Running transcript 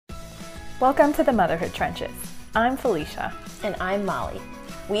Welcome to the Motherhood Trenches. I'm Felicia. And I'm Molly.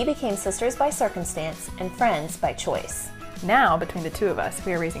 We became sisters by circumstance and friends by choice. Now, between the two of us,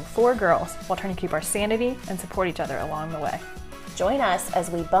 we are raising 4 girls while trying to keep our sanity and support each other along the way. Join us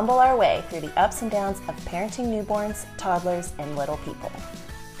as we bumble our way through the ups and downs of parenting newborns, toddlers, and little people.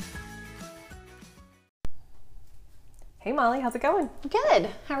 Hey Molly, how's it going? Good.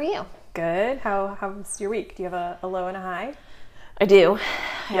 How are you? Good. How's your week? Do you have a low and a high? I do.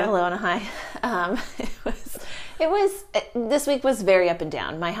 I have a low and a high. This week was very up and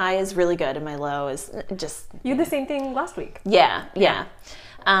down. My high is really good and my low is just... You had the same thing last week. Yeah.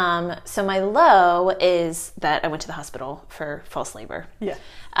 So my low is that I went to the hospital for false labor. Yeah.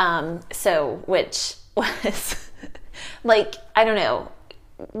 Which was like, I don't know,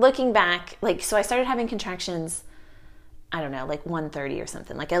 looking back, so I started having contractions, I don't know, 1:30 or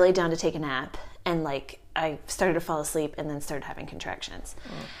something. I laid down to take a nap and I started to fall asleep and then started having contractions.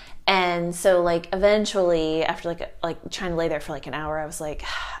 And so eventually after trying to lay there for an hour, I was like,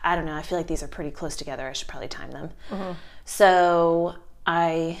 I don't know, I feel like these are pretty close together. I should probably time them. Mm-hmm. So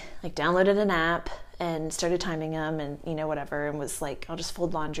I downloaded an app and started timing them and whatever, and was I'll just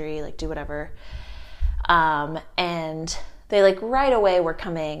fold laundry, do whatever. And they right away were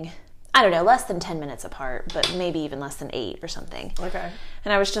coming, I don't know, less than 10 minutes apart, but maybe even less than 8 or something. Okay.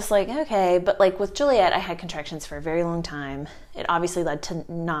 And I was just okay, but with Juliet, I had contractions for a very long time. It obviously led to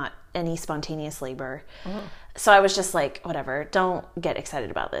not any spontaneous labor. Mm-hmm. So I was just whatever, don't get excited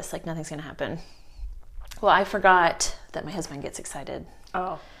about this. Nothing's going to happen. Well, I forgot that my husband gets excited.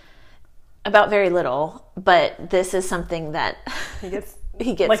 Oh. About very little, but this is something that he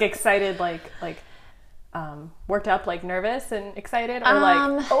gets excited, worked up, nervous and excited, or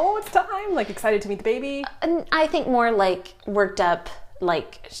oh, it's time, excited to meet the baby? I think more worked up,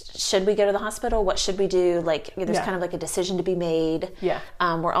 should we go to the hospital? What should we do? There's kind of a decision to be made. Yeah.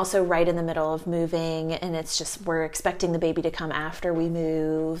 We're also right in the middle of moving, and it's just, we're expecting the baby to come after we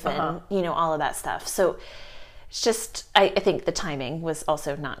move, and, all of that stuff. So it's just, I think the timing was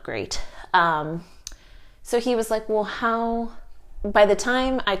also not great. So he was like, well, how... By the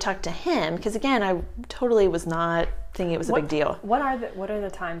time I talked to him, because again, I totally was not thinking it was a big deal. What are the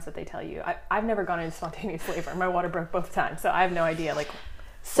times that they tell you? I've never gone into spontaneous labor. My water broke both times, so I have no idea what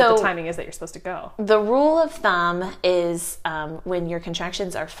the timing is that you're supposed to go. The rule of thumb is when your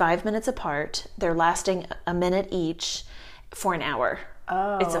contractions are 5 minutes apart, they're lasting a minute each for an hour.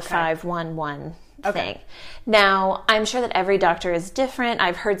 Oh, it's a 5-1-1 thing. Now, I'm sure that every doctor is different.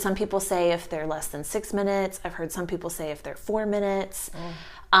 I've heard some people say if they're less than 6 minutes. I've heard some people say if they're 4 minutes.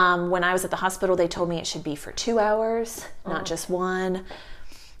 When I was at the hospital, they told me it should be for 2 hours, not just 1.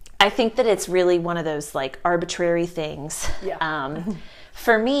 I think that it's really one of those arbitrary things. Yeah.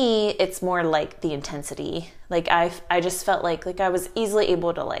 For me, it's more the intensity. I just felt like I was easily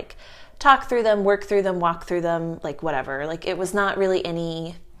able to talk through them, work through them, walk through them, whatever. It was not really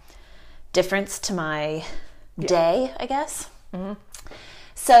any difference to my day, I guess. Mm-hmm.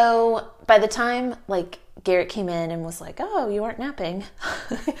 So by the time Garrett came in and was like, oh, you aren't napping.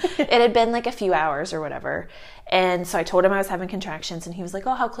 It had been a few hours or whatever. And so I told him I was having contractions, and he was like,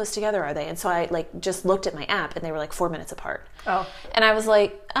 oh, how close together are they? And so I just looked at my app, and they were 4 minutes apart. Oh. And I was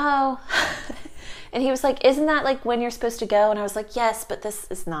like, oh. And he was like, isn't that when you're supposed to go? And I was like, yes, but this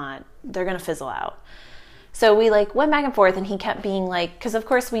is not. They're going to fizzle out. So we went back and forth, and he kept being because of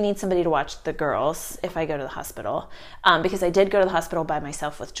course we need somebody to watch the girls if I go to the hospital, because I did go to the hospital by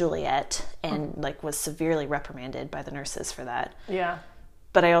myself with Juliet and was severely reprimanded by the nurses for that. Yeah.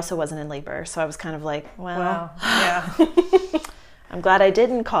 But I also wasn't in labor, so I was kind of well, yeah. I'm glad I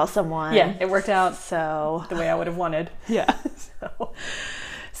didn't call someone. Yeah, it worked out the way I would have wanted. Yeah.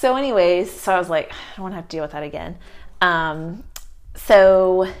 So anyways, so I was like, I don't want to have to deal with that again.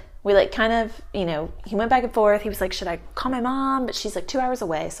 So we kind of, he went back and forth. He was like, should I call my mom? But she's 2 hours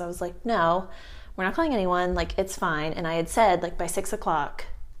away. So I was like, no, we're not calling anyone. It's fine. And I had said by 6 o'clock,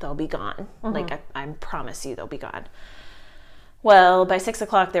 they'll be gone. Mm-hmm. I promise you they'll be gone. Well, by 6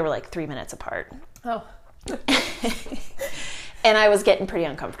 o'clock, they were 3 minutes apart. Oh. And I was getting pretty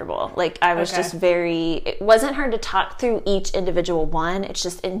uncomfortable. I was just it wasn't hard to talk through each individual one. It's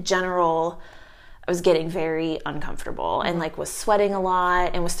just in general, I was getting very uncomfortable and was sweating a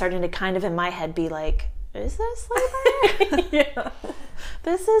lot and was starting to kind of in my head be is this labor? Yeah.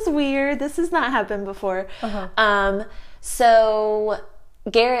 This is weird. This has not happened before. Uh-huh. So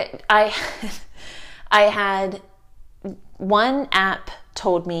Garrett, I had one app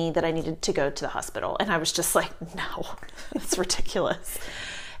told me that I needed to go to the hospital, and I was just no, it's ridiculous.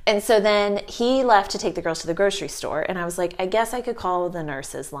 And so then he left to take the girls to the grocery store, and I was like, I guess I could call the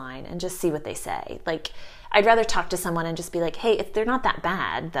nurses line and just see what they say. I'd rather talk to someone and just be like, hey, if they're not that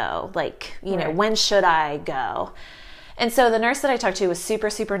bad though, like, you know, when should I go? And so the nurse that I talked to was super,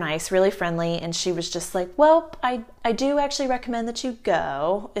 super nice, really friendly. And she was just like, well, I do actually recommend that you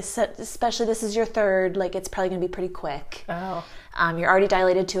go, especially this is your third, like it's probably going to be pretty quick. Oh. You're already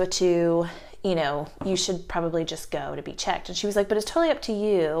dilated to a 2, you know, you should probably just go to be checked. And she was like, but it's totally up to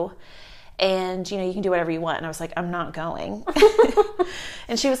you. And, you know, you can do whatever you want. And I was like, I'm not going.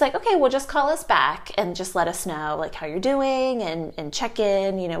 And she was like, okay, well, just call us back and just let us know, like, how you're doing and check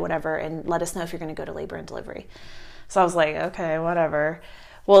in, you know, whatever. And let us know if you're going to go to labor and delivery. So I was like, okay, whatever.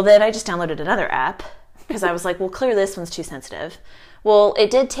 Well, then I just downloaded another app because I was like, well, clearly this one's too sensitive. Well,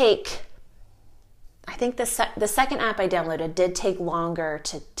 it did take, I think the second app I downloaded did take longer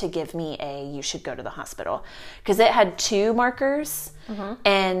to give me you should go to the hospital, because it had 2 markers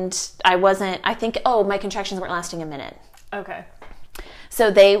and my contractions weren't lasting a minute. Okay.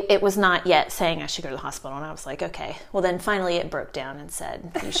 So it was not yet saying I should go to the hospital. And I was like, okay. Well, then finally it broke down and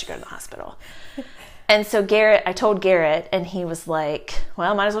said, you should go to the hospital. And so I told Garrett, and he was like,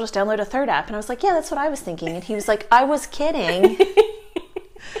 well, might as well just download a third app. And I was like, yeah, that's what I was thinking. And he was like, I was kidding.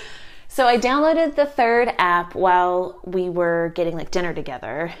 So I downloaded the third app while we were getting like dinner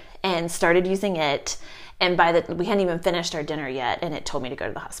together and started using it. And we hadn't even finished our dinner yet, and it told me to go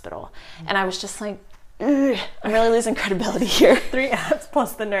to the hospital. And I was just like, I'm really losing credibility here. 3 apps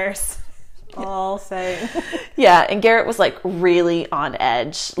plus the nurse. All saying. Yeah, and Garrett was like really on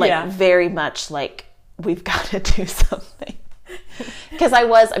edge, like very much like, we've got to do something. Because I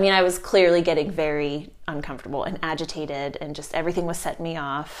was clearly getting very uncomfortable and agitated, and just everything was setting me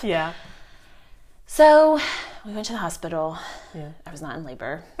off. Yeah. So we went to the hospital. Yeah. I was not in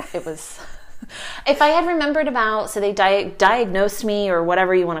labor. It was... If I had remembered so they diagnosed me, or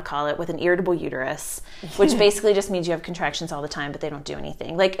whatever you want to call it, with an irritable uterus, which basically just means you have contractions all the time, but they don't do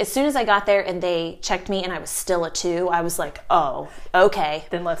anything. Like, as soon as I got there and they checked me and I was still a 2, I was like, oh, okay.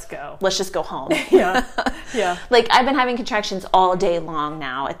 Then let's go. Let's just go home. Yeah. Yeah. Like, I've been having contractions all day long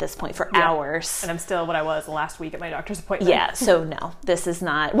now at this point for hours. And I'm still what I was last week at my doctor's appointment. Yeah. So no, this is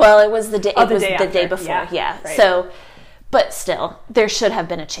not, well, it was the day, the day before. Yeah. Right. So, but still, there should have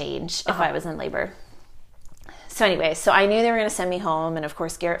been a change if I was in labor. So anyway, so I knew they were going to send me home. And of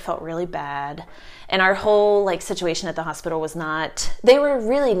course, Garrett felt really bad. And our whole like situation at the hospital was not, they were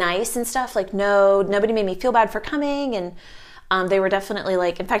really nice and stuff. Like, no, nobody made me feel bad for coming. And they were definitely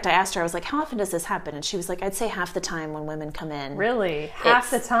like, in fact, I asked her, I was like, how often does this happen? And she was like, I'd say half the time when women come in. Really?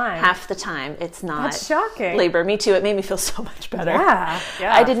 Half the time? Half the time. It's not That's shocking. Labor. Me too. It made me feel so much better. Yeah.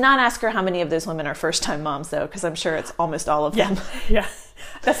 Yeah. I did not ask her how many of those women are first-time moms, though, because I'm sure it's almost all of them. Yeah.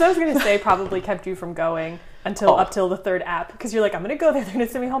 That's what I was going to say, probably kept you from going up till the third app, because you're like, I'm going to go there. They're going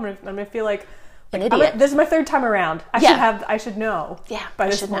to send me home, and I'm going to feel like an idiot. This is my 3rd time around. I should know. Yeah. By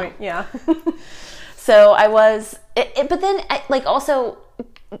this point. Know. Yeah. So I was, but then also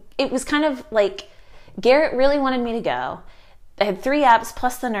it was kind of like Garrett really wanted me to go. I had 3 apps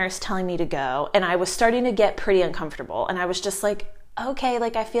plus the nurse telling me to go, and I was starting to get pretty uncomfortable. And I was just like, okay,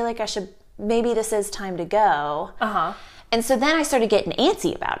 like I feel like I should, maybe this is time to go. And so then I started getting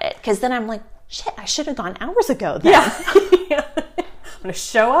antsy about it, because then I'm like, shit, I should have gone hours ago then. Yeah. I'm going to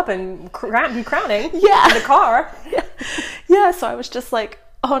show up and be crowning in the car. Yeah, so I was just like,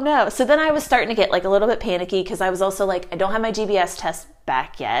 oh no. So then I was starting to get like a little bit panicky, because I was also like, I don't have my GBS test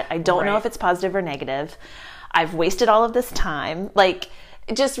back yet. I don't know if it's positive or negative. I've wasted all of this time. Like,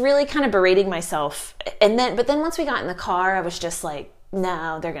 just really kind of berating myself. But then once we got in the car, I was just like,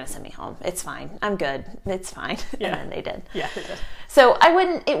 no, they're going to send me home. It's fine. I'm good. It's fine. Yeah. And then they did. Yeah, they did. So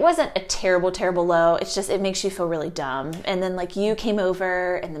it wasn't a terrible, terrible low. It's just, it makes you feel really dumb. And then like you came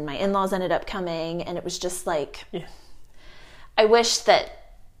over, and then my in-laws ended up coming, and it was just like, I wish that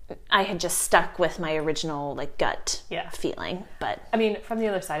I had just stuck with my original like gut feeling. But I mean, from the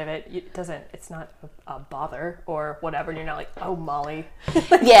other side of it, it's not a bother or whatever. You're not like, oh, Molly.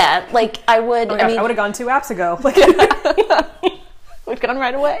 Yeah, like I would. I would have gone 2 apps ago. Like, would have gone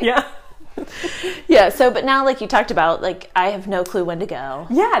right away. Yeah. Yeah. So, but now, like you talked about, like I have no clue when to go.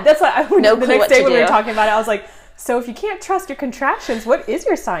 Yeah, that's what I would. No the clue next what day to when do. we were talking about it, I was like, so if you can't trust your contractions, what is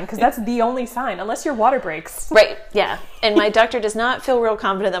your sign? Because that's the only sign, unless your water breaks. Right. Yeah. And my doctor does not feel real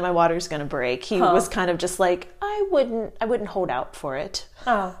confident that my water's going to break. He was kind of just like, I wouldn't hold out for it.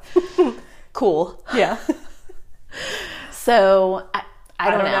 Oh. Cool. Yeah. So I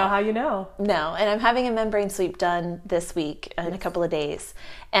don't know how you know. No. And I'm having a membrane sweep done this week in a couple of days.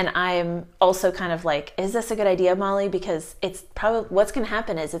 And I'm also kind of like, is this a good idea, Molly? Because it's probably, what's going to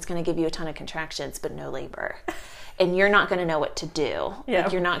happen is it's going to give you a ton of contractions, but no labor. And you're not going to know what to do. Yeah.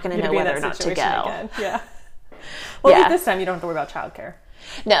 Like, you're not going to know whether or not to go. Again. Yeah. Well, at least this time you don't have to worry about childcare.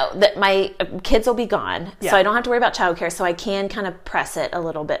 No, that my kids will be gone, Yeah. so I don't have to worry about childcare, so I can kind of press it a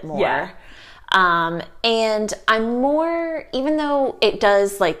little bit more. Yeah. And I'm more, even though it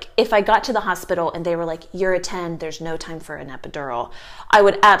does, like, if I got to the hospital and they were like, you're a 10, there's no time for an epidural, I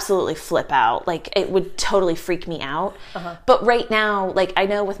would absolutely flip out. Like, it would totally freak me out. But right now, like, I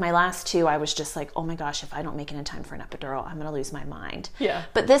know with my last 2, I was just like, oh my gosh, if I don't make it in time for an epidural, I'm going to lose my mind. Yeah.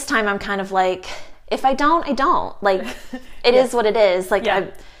 But this time I'm kind of like, if I don't, I don't. Like, it is what it is. Like,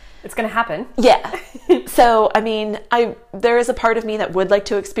 it's going to happen. Yeah. So, I mean, there is a part of me that would like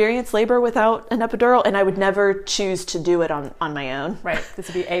to experience labor without an epidural, and I would never choose to do it on my own. Right. This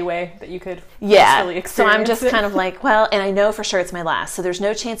would be a way that you could really experience So I'm just it. kind of like, well, and I know for sure it's my last, so there's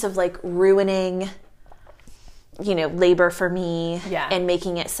no chance of like ruining, labor for me and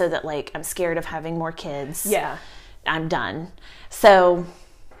making it so that like I'm scared of having more kids. Yeah. I'm done. So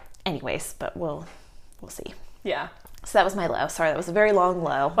anyways, but we'll see. Yeah. So that was my low. Sorry, that was a very long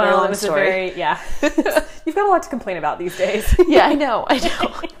low. Well, very long it was story. You've got a lot to complain about these days. Yeah, I know.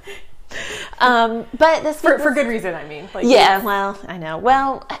 But this for good reason, I mean. Like, well, I know.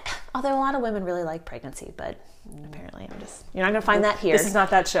 Well, although a lot of women really like pregnancy, but apparently you're not going to find that here. This is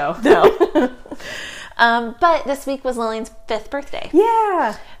not that show. No. But this week was Lillian's 5th birthday.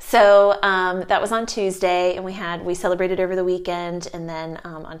 Yeah. So that was on Tuesday, and we celebrated over the weekend, and then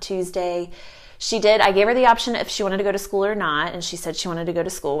on Tuesday, I gave her the option if she wanted to go to school or not, and she said she wanted to go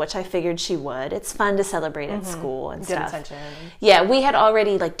to school, which I figured she would. It's fun to celebrate at school and Good stuff. intention. Yeah, we had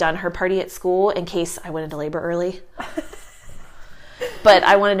already done her party at school in case I went into labor early. But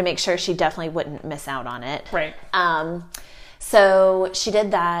I wanted to make sure she definitely wouldn't miss out on it. Right. So she did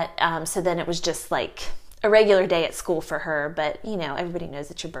that. So then it was just like a regular day at school for her, but everybody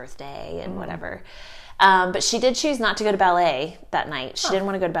knows it's your birthday and whatever. But she did choose not to go to ballet that night. She didn't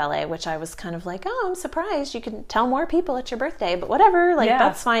want to go to ballet, which I was kind of like, oh, I'm surprised. You can tell more people it's your birthday, but whatever.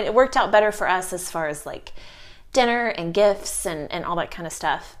 That's fine. It worked out better for us as far as like dinner and gifts and all that kind of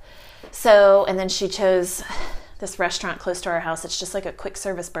stuff. So, and then she chose this restaurant close to our house. It's just like a quick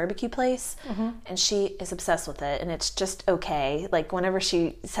service barbecue place. And she is obsessed with it. And it's just okay. Like whenever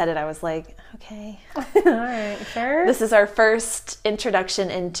she said it, I was like, okay. All right, sure. This is our first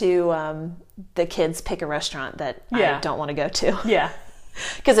introduction into the kids pick a restaurant that I don't want to go to. Yeah.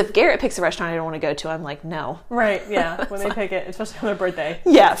 Because if Garrett picks a restaurant I don't want to go to, I'm like, no. Right, yeah. When they pick it, especially on their birthday.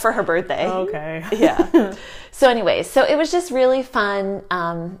 Yeah, for her birthday. Okay. Yeah. So anyways, so it was just really fun,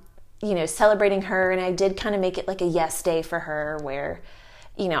 celebrating her. And I did kind of make it like a yes day for her where,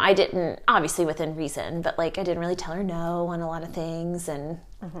 I didn't, obviously within reason, but like I didn't really tell her no on a lot of things. And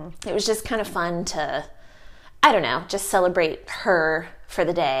it was just kind of fun to, I don't know, just celebrate her for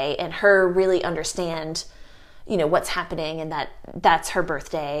the day and her really understand, what's happening and that's her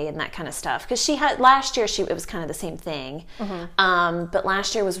birthday and that kind of stuff. Because last year, it was kind of the same thing. But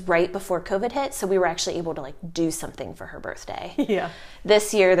last year was right before COVID hit. So we were actually able to like do something for her birthday. Yeah.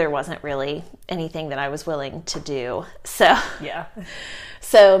 This year, there wasn't really anything that I was willing to do. So yeah.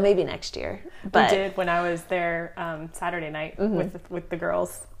 So maybe next year. But we did when I was there Saturday night with the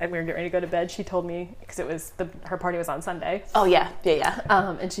girls, and we were getting ready to go to bed. She told me because it was her party was on Sunday. Oh yeah.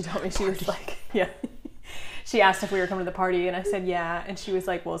 And she told me she was like, yeah. She asked if we were coming to the party, and I said yeah. And she was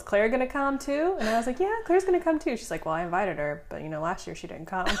like, "Well, is Claire gonna come too?" And I was like, "Yeah, Claire's gonna come too." She's like, "Well, I invited her, but last year she didn't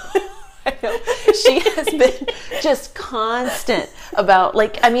come." I know. She has been just constant about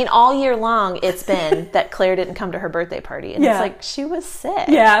all year long it's been that Claire didn't come to her birthday party. And it's like, she was sick.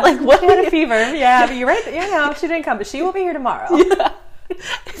 Yeah. Like what? She had a fever. Yeah, but you're right. No, she didn't come, but she will be here tomorrow. Yeah.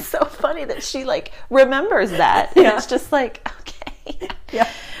 It's so funny that she remembers that. And it's just like, okay. Yeah.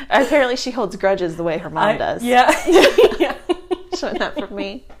 Apparently she holds grudges the way her mom does. Yeah. Yeah. Showing that for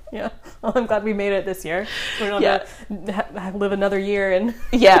me. Yeah. Well, I'm glad we made it this year. We don't have to live another year and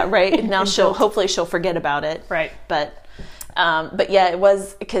yeah, right. And now hopefully she'll forget about it. Right. But yeah, it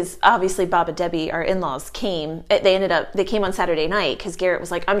was because obviously Bob and Debbie, our in-laws, came. They came on Saturday night because Garrett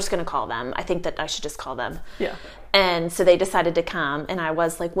was like, I'm just going to call them. I think that I should just call them. Yeah. And so they decided to come, and I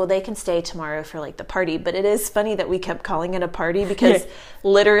was like, well, they can stay tomorrow for the party. But it is funny that we kept calling it a party because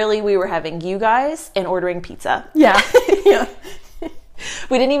literally we were having you guys and ordering pizza. Yeah. Yeah.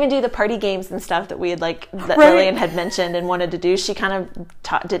 We didn't even do the party games and stuff that we had that Lillian had mentioned and wanted to do. She kind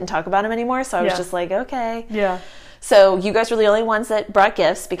of didn't talk about them anymore. So I was just like, okay. Yeah. So you guys were the only ones that brought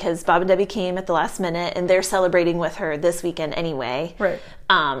gifts because Bob and Debbie came at the last minute and they're celebrating with her this weekend anyway. Right.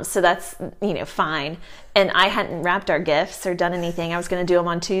 So that's, fine. And I hadn't wrapped our gifts or done anything. I was going to do them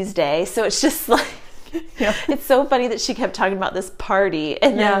on Tuesday. So it's just it's so funny that she kept talking about this party.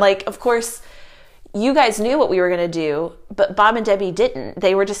 And then of course, you guys knew what we were going to do, but Bob and Debbie didn't.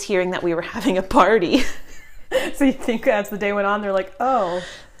 They were just hearing that we were having a party. So you think as the day went on, they're like, oh.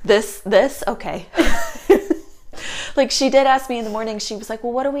 This, okay. Like, she did ask me in the morning, she was like,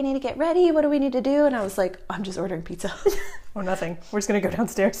 well, what do we need to get ready? What do we need to do? And I was like, I'm just ordering pizza. Or nothing. We're just going to go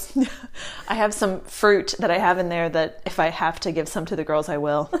downstairs. I have some fruit that I have in there that if I have to give some to the girls, I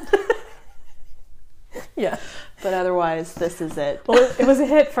will. Yeah. But otherwise, this is it. Well, it was a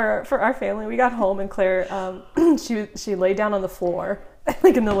hit for our family. We got home and Claire, she laid down on the floor,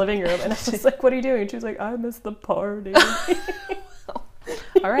 like in the living room. And I was like, what are you doing? And she was like, I missed the party.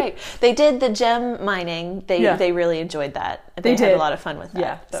 All right. They did the gem mining. They really enjoyed that. They had a lot of fun with that.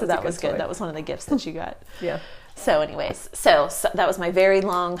 Yeah, so that was good. That was one of the gifts that you got. Yeah. So anyways, so that was my very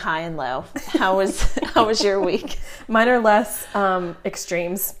long high and low. How was your week? Mine are less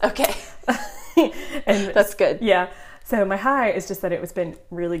extremes. Okay. And that's good. Yeah. So my high is just that it's been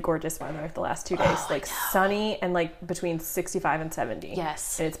really gorgeous weather the last 2 days, like sunny and like between 65 and 70.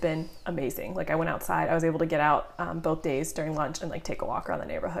 Yes. And it's been amazing. Like I went outside, I was able to get out both days during lunch and like take a walk around the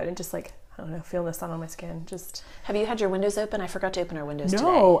neighborhood and just like, I don't know, feeling the sun on my skin. Just. Have you had your windows open? I forgot to open our windows today.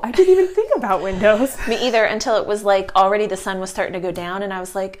 No, I didn't even think about windows. Me either, until it was like already the sun was starting to go down and I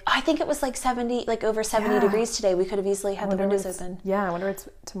was like, I think it was like 70, like over 70 degrees today. We could have easily had the windows open. Yeah, I wonder it's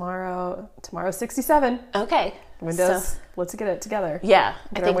tomorrow. Tomorrow's 67. Okay. Windows, so, let's get it together. Yeah.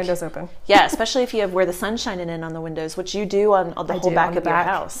 Get our windows open. Yeah, especially if you have where the sun's shining in on the windows, which you do on the whole back of your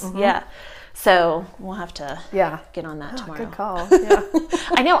house. Mm-hmm. Yeah. So we'll have to get on that tomorrow. Good call. Yeah.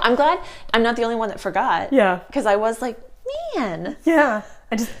 I know. I'm glad I'm not the only one that forgot. Yeah. Because I was like, man. Yeah.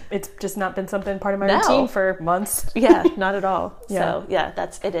 It's just not been something part of my routine for months. Yeah, not at all. Yeah. So yeah,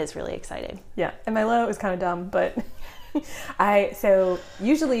 it is really exciting. Yeah. And my low is kind of dumb, but so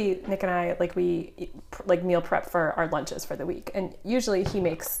usually Nick and I, like, we like meal prep for our lunches for the week, and usually he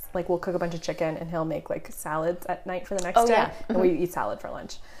makes, like, we'll cook a bunch of chicken and he'll make like salads at night for the next day. Mm-hmm. And we eat salad for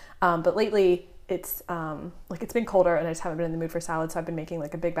lunch. But lately it's like it's been colder and I just haven't been in the mood for salad, so I've been making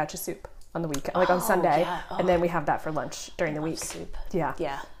like a big batch of soup on the weekend, like on Sunday, and then we have that for lunch during the week. Soup.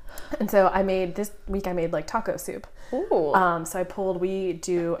 Yeah. And so this week I made like taco soup. Ooh. So we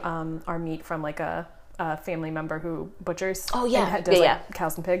do our meat from like a family member who butchers. Oh yeah. And does like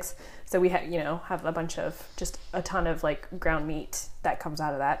cows and pigs. So we have a bunch of, just a ton of like ground meat that comes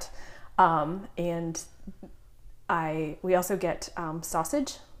out of that. And we also get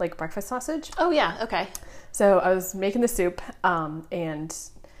sausage, like breakfast sausage. Oh yeah, okay. So I was making the soup and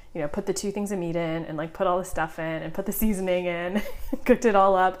put the 2 things of meat in and like put all the stuff in and put the seasoning in, cooked it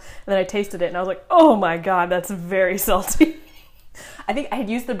all up, and then I tasted it and I was like, oh my God, that's very salty. I think I had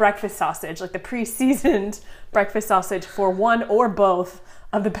used the breakfast sausage, like the pre-seasoned breakfast sausage, for one or both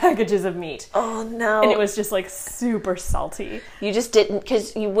of the packages of meat. Oh no. And it was just like super salty. You just didn't,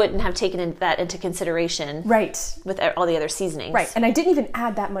 because you wouldn't have taken that into consideration. Right. With all the other seasonings. Right. And I didn't even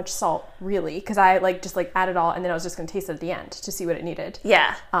add that much salt, really, because I just added all, and then I was just going to taste it at the end to see what it needed.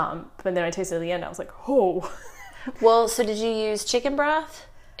 Yeah. But then I tasted it at the end, I was like, oh. Well, so did you use chicken broth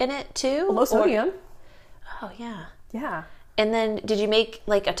in it too? Low sodium. Oh yeah. Yeah. And then did you make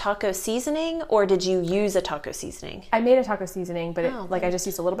like a taco seasoning, or did you use a taco seasoning? I made a taco seasoning, but I just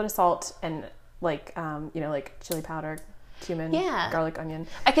used a little bit of salt and like chili powder, cumin, garlic, onion.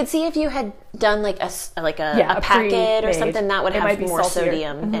 I could see if you had done like a packet or something, that would have more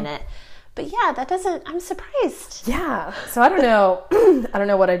sodium in it. But yeah, that doesn't, I'm surprised. Yeah. So I don't know. I don't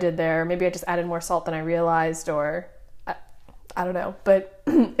know what I did there. Maybe I just added more salt than I realized, or I don't know. But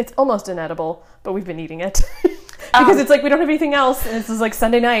it's almost inedible, but we've been eating it. Because it's like we don't have anything else, and it's just like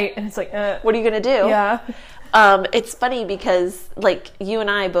Sunday night, and it's like, what are you gonna do? Yeah. It's funny because like you and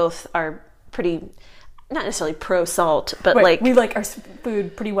I both are pretty, not necessarily pro salt, but right. like we like our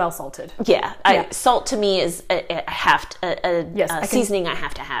food pretty well salted. Yeah, salt to me is a seasoning I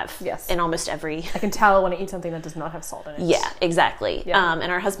have to have. Yes. In almost every. I can tell when I eat something that does not have salt in it. Yeah, exactly. Yeah.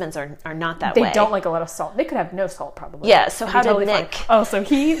 And our husbands are not that way. They don't like a lot of salt. They could have no salt probably. Yeah. So how did Nick? Fine. Oh, so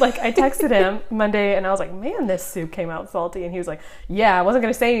he I texted him Monday and I was like, man, this soup came out salty, and he was like, yeah, I wasn't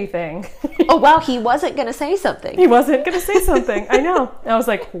gonna say anything. Oh wow, he wasn't gonna say something. He wasn't gonna say something. I know. And I was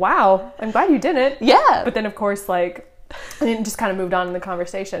like, wow, I'm glad you didn't. Yeah. But then of course and it just kind of moved on in the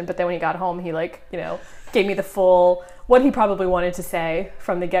conversation. But then when he got home, he gave me the full, what he probably wanted to say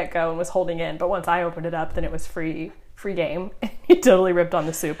from the get-go and was holding in. But once I opened it up, then it was free game. He totally ripped on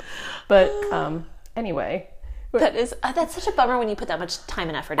the soup. But anyway. That's such a bummer when you put that much time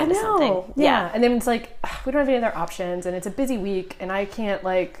and effort into something. Yeah. And then it's like, we don't have any other options, and it's a busy week, and I can't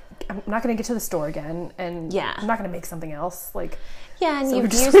I'm not going to get to the store again, and I'm not going to make something else. Yeah, and so you've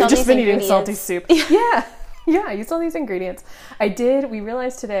we've just been eating ingredients. salty soup. Yeah. Yeah, I used all these ingredients. We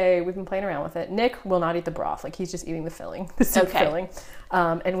realized today, we've been playing around with it. Nick will not eat the broth. Like, he's just eating the filling, the soup filling.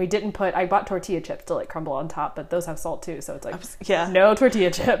 And we didn't I bought tortilla chips to like crumble on top, but those have salt too. So it's like, no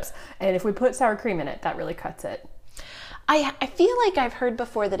tortilla chips. And if we put sour cream in it, that really cuts it. I feel like I've heard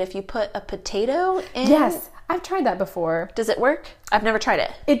before that if you put a potato in... Yes, I've tried that before. Does it work? I've never tried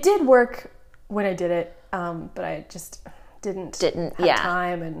it. It did work when I did it, but I just didn't have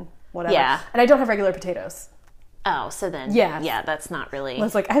time and whatever. Yeah. And I don't have regular potatoes. Oh, so then, yeah, that's not really... I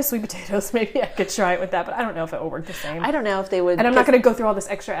was like, I have sweet potatoes. Maybe I could try it with that, but I don't know if it will work the same. I don't know if they would... And I'm not going to go through all this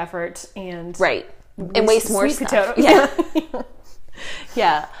extra effort and... Right. And waste more sweet stuff. Potato. Yeah.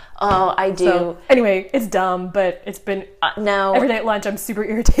 Yeah. Oh, I do. So, anyway, it's dumb, but it's been... no. Every day at lunch, I'm super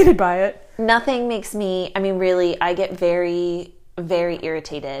irritated by it. Nothing makes me... I mean, really, I get very, very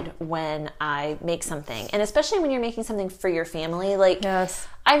irritated when I make something. And especially when you're making something for your family. Like, yes.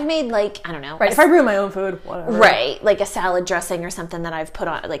 I've made, like, I don't know. Right, if I ruin my own food, whatever. Right, like a salad dressing or something that I've put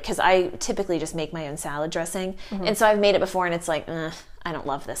on, like, because I typically just make my own salad dressing. Mm-hmm. And so I've made it before, and it's like, I don't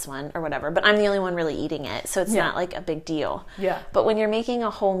love this one or whatever. But I'm the only one really eating it, so it's not, like, a big deal. Yeah. But when you're making a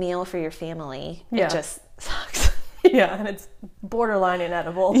whole meal for your family, it just sucks. Yeah, and it's borderline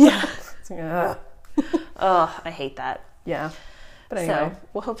inedible. Yeah. Like, oh, I hate that. Yeah. But anyway. So,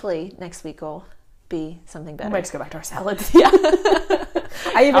 well, hopefully next week will be something better. We might just go back to our salads. Yeah.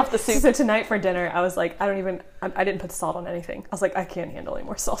 I even, off the soup. So tonight for dinner, I was like, I didn't put salt on anything. I was like, I can't handle any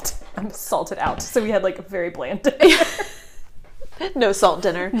more salt. I'm salted out. So we had like a very bland dinner. No salt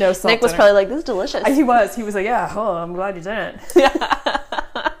dinner. No salt Nick was probably like, this is delicious. He was like, yeah, oh, I'm glad you didn't.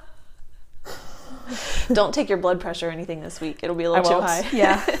 Yeah. Don't take your blood pressure or anything this week. It'll be a little too high.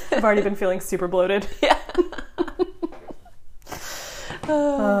 Yeah. I've already been feeling super bloated. Yeah.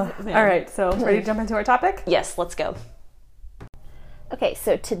 All right, so ready to jump into our topic? Yes, let's go. Okay,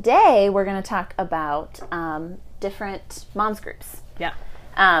 so today we're going to talk about different moms groups. Yeah.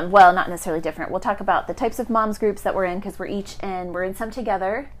 Well, not necessarily different. We'll talk about the types of moms groups that we're in, because we're in some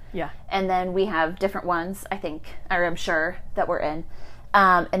together. Yeah. And then we have different ones, I think, or I'm sure, that we're in.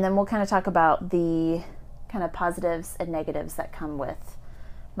 And then we'll kind of talk about the kind of positives and negatives that come with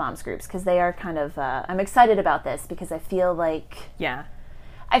moms groups, because they are kind of, I'm excited about this because I feel like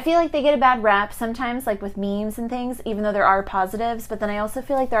they get a bad rap sometimes, like with memes and things, even though there are positives, but then I also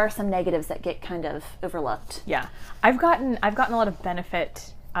feel like there are some negatives that get kind of overlooked. Yeah. I've gotten a lot of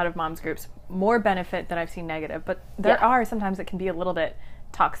benefit out of moms groups, more benefit than I've seen negative, but there are sometimes it can be a little bit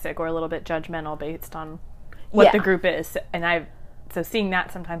toxic or a little bit judgmental based on what the group is. And so seeing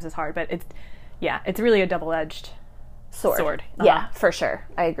that sometimes is hard, but it's really a double-edged sword. Yeah, for sure.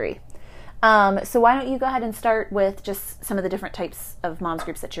 I agree. So why don't you go ahead and start with just some of the different types of moms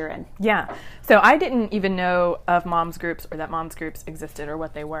groups that you're in? Yeah. So I didn't even know of moms groups or that moms groups existed or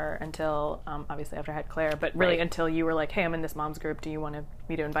what they were until, obviously after I had Claire, but really until you were like, hey, I'm in this moms group. Do you want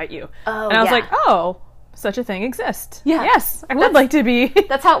me to invite you? Oh, and I was like, oh, such a thing exists. Yeah. Yes, I would like to be.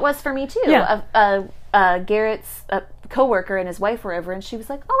 That's how it was for me too. Yeah. Garrett's coworker and his wife were over, and she was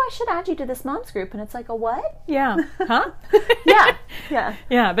like, oh, I should add you to this moms group. And it's like, a what? Yeah. Huh? Yeah.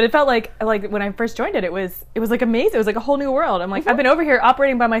 Yeah, but it felt like when I first joined it, it was like amazing. It was like a whole new world. I'm like, I've been over here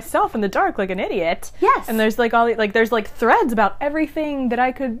operating by myself in the dark like an idiot. Yes. And there's like there's like threads about everything that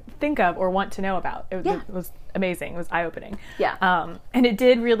I could think of or want to know about. It was amazing. It was eye-opening. Yeah. And it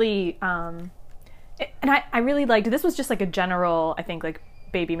did really, and I really liked, this was just like a general, I think, like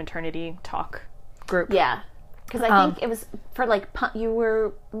baby maternity talk group. Yeah. Because I think it was for like, you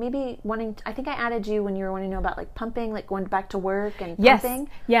were maybe wanting, I think I added you when you were wanting to know about like pumping, like going back to work and pumping.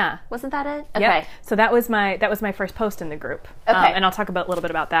 Yeah. Wasn't that it? Okay. Yep. So that was my first post in the group. Okay. And I'll talk a little bit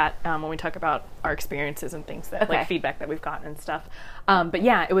about that when we talk about our experiences and things that like feedback that we've gotten and stuff. But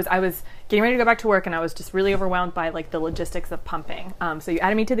yeah, I was getting ready to go back to work and I was just really overwhelmed by like the logistics of pumping. So you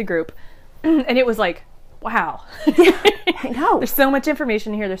added me to the group and it was like, wow. I know. There's so much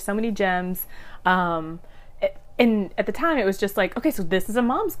information here. There's so many gems. And at the time, it was just like, okay, so this is a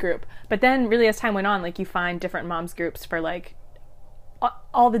mom's group. But then really as time went on, like you find different mom's groups for like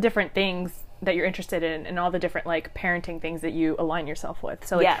all the different things that you're interested in and all the different like parenting things that you align yourself with.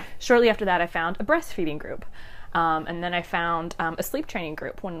 So like, shortly after that, I found a breastfeeding group. And then I found a sleep training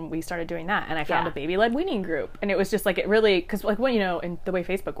group when we started doing that. And I found a baby-led weaning group. And it was just like, it really, because like when, in the way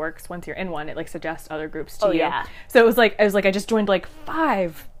Facebook works, once you're in one, it like suggests other groups to you. Yeah. So it was like, I just joined like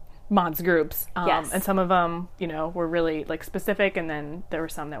 5 moms groups. And some of them, were really like specific. And then there were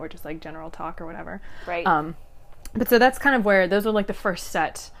some that were just like general talk or whatever. Right. But so that's kind of where, those were like the first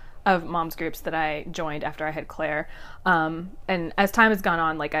set of moms groups that I joined after I had Claire. And as time has gone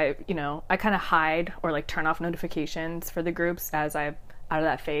on, like I kind of hide or like turn off notifications for the groups as I out of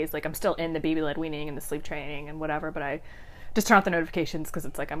that phase. Like I'm still in the baby-led weaning and the sleep training and whatever, but I just turn off the notifications because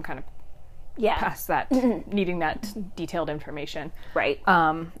it's like I'm kind of past that, needing that detailed information. Right.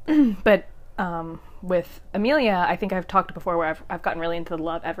 But with Amelia, I think I've talked before where I've gotten really into the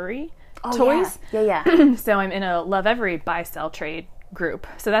Love Every toys. Yeah. So I'm in a Love Every buy-sell trade group.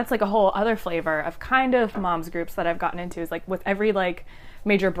 So that's like a whole other flavor of kind of moms groups that I've gotten into, is like with every like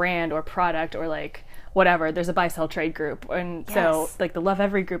major brand or product or like whatever, there's a buy-sell trade group. And so like the Love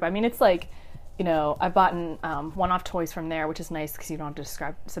Every group, I mean, it's like, you know, I've bought one-off toys from there, which is nice because you don't have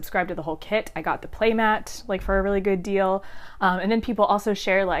to subscribe to the whole kit. I got the playmat like for a really good deal. And then people also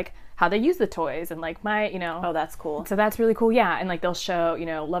share like how they use the toys and like my, you know. Oh, that's cool. So that's really cool. Yeah. And like they'll show, you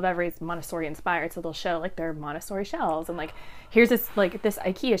know, Love Every's Montessori inspired. So they'll show like their Montessori shelves and like, here's this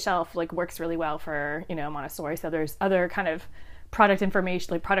IKEA shelf like works really well for, you know, Montessori. So there's other kind of product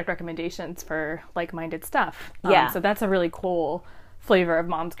information, like product recommendations for like-minded stuff. So that's a really cool flavor of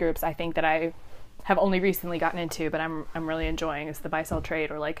moms groups, I think, that I have only recently gotten into, but I'm really enjoying, is the buy-sell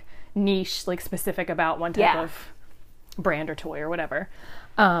trade or like niche, like specific about one type of brand or toy or whatever.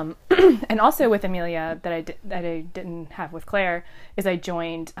 And also with Amelia that I didn't have with Claire is I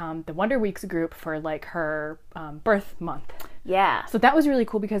joined the Wonder Weeks group for like her birth month. Yeah. So that was really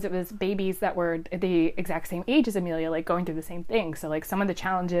cool because it was babies that were the exact same age as Amelia, like going through the same thing. So like some of the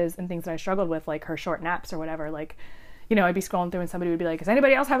challenges and things that I struggled with, like her short naps or whatever, like, you know, I'd be scrolling through and somebody would be like, is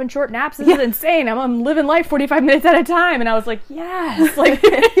anybody else having short naps? This is insane. I'm living life 45 minutes at a time. And I was like, yes. Like,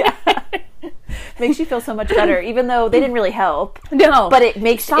 makes you feel so much better, even though they didn't really help. No. But it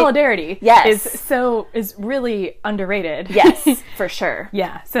makes solidarity is really underrated. Yes, for sure.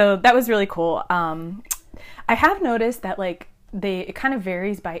 Yeah. So that was really cool. I have noticed that like it kind of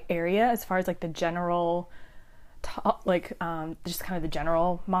varies by area as far as like the general just kind of the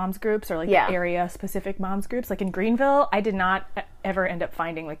general moms groups or like the area specific moms groups. Like in Greenville, I did not ever end up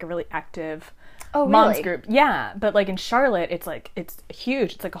finding like a really active moms group. Yeah. But like in Charlotte, it's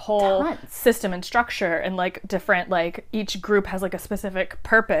huge. It's like a whole system and structure, and like different, like each group has like a specific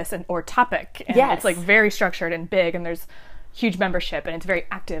purpose or topic. And it's like very structured and big, and there's huge membership, and it's very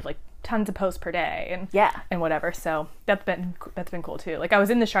active, like tons of posts per day and whatever. So that's been cool too. Like I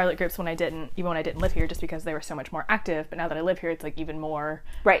was in the Charlotte groups when I didn't live here, just because they were so much more active, but now that I live here, it's like even more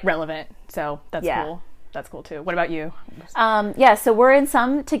relevant. So that's cool. That's cool too. What about you? So we're in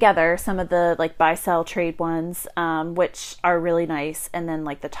some together, some of the like buy sell trade ones, which are really nice, and then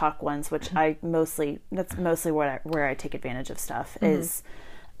like the talk ones, which that's mostly where I take advantage of stuff is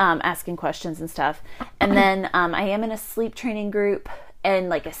asking questions and stuff. And then I am in a sleep training group and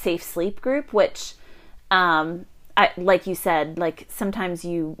like a safe sleep group, which like you said, like sometimes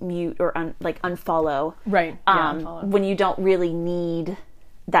you mute or unfollow, unfollow when you don't really need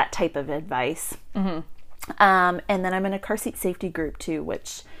that type of advice. And then I'm in a car seat safety group too,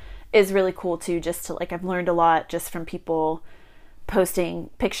 which is really cool too, just to like, I've learned a lot just from people posting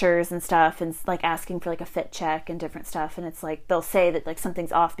pictures and stuff, and like asking for like a fit check and different stuff, and it's like they'll say that like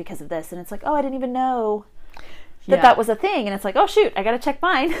something's off because of this, and it's like, oh, I didn't even know that was a thing, and it's like, oh shoot, I gotta check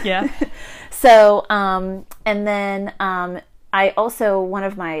mine. So and then I also, one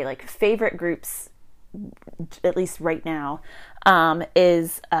of my like favorite groups, at least right now,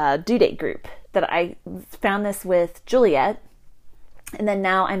 is a due date group that I found this with Juliet, and then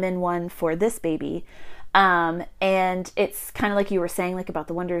now I'm in one for this baby. And it's kind of like you were saying, like about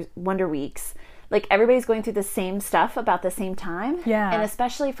the Wonder Weeks, like everybody's going through the same stuff about the same time. And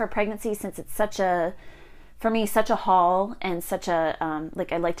especially for pregnancy, since it's such a haul and such a,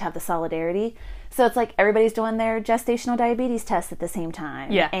 like I like to have the solidarity. So it's like everybody's doing their gestational diabetes test at the same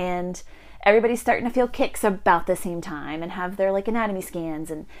time. And everybody's starting to feel kicks about the same time and have their like anatomy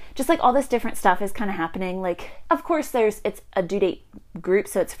scans, and just like all this different stuff is kind of happening. Like, of course it's a due date group,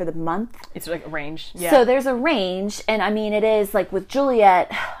 so it's for the month. It's like a range. So there's a range, and I mean, it is like with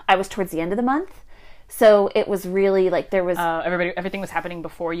Juliet, I was towards the end of the month. So it was really like there was everything was happening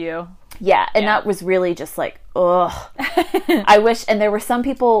before you. That was really just like, ugh. I wish, and there were some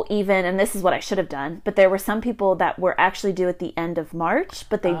people even, and this is what I should have done, but there were some people that were actually due at the end of March,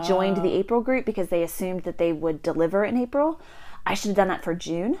 but they joined the April group because they assumed that they would deliver in April. I should have done that for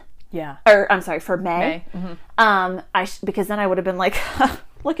June. Or I'm sorry, for May. Because then I would have been like,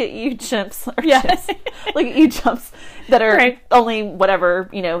 look at you chimps. Look at you chumps that are only whatever,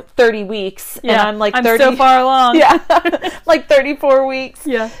 30 weeks. And I'm like 30. I'm so far along. Like 34 weeks.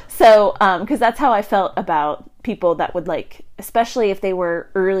 So, because that's how I felt about people that would like, especially if they were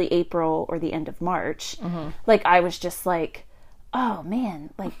early April or the end of March. Like I was just like, oh man,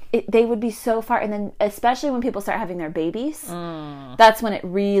 like they would be so far. And then especially when people start having their babies, that's when it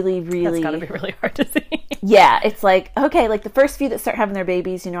really, really, that's gotta be really hard to see. Yeah, it's like, okay, like the first few that start having their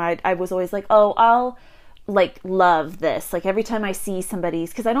babies, you know, I was always like, oh, I'll like love this. Like every time I see somebody's,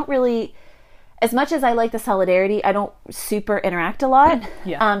 because I don't really, as much as I like the solidarity, I don't super interact a lot.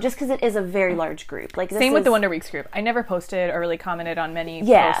 Yeah. Just because it is a very large group. Like Same with the Wonder Weeks group. I never posted or really commented on many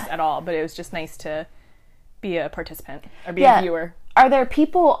posts at all, but it was just nice to be a participant or be a viewer. Are there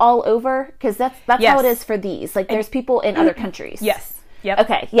people all over? Because that's how it is for these. Like there's people in other countries. Yes. Yep.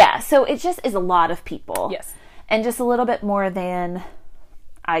 Okay. Yeah. So it just is a lot of people. Yes. And just a little bit more than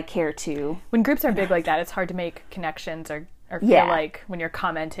I care to. When groups are big like that, it's hard to make connections or feel like when you're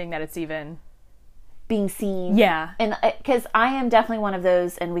commenting that it's even being seen. Yeah. And because I am definitely one of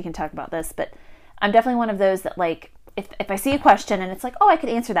those, and we can talk about this, but I'm definitely one of those that like, if I see a question and it's like, oh, I could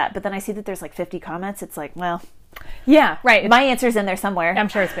answer that, but then I see that there's like 50 comments, it's like, well, yeah, right. My answer's in there somewhere. I'm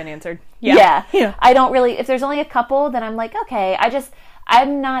sure it's been answered. Yeah. I don't really, if there's only a couple, then I'm like, okay,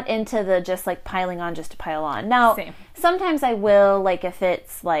 I'm not into the just like piling on just to pile on. Now, sometimes I will, like if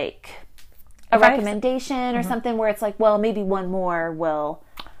it's like a recommendation or something where it's like, well, maybe one more will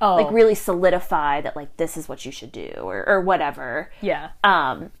like really solidify that like this is what you should do or whatever. Yeah.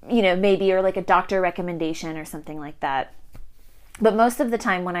 You know, maybe or like a doctor recommendation or something like that. But most of the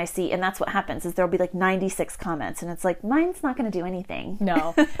time when I see, and that's what happens, is there'll be like 96 comments and it's like, mine's not going to do anything.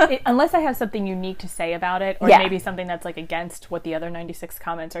 No. Unless I have something unique to say about it or maybe something that's like against what the other 96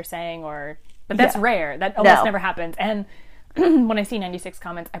 comments are saying but that's rare. That almost never happens. And when I see 96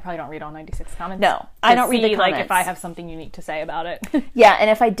 comments, I probably don't read all 96 comments. No, I don't read the comments. Like if I have something unique to say about it. Yeah, and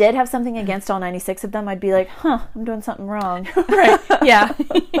if I did have something against all 96 of them, I'd be like, I'm doing something wrong. Right, yeah.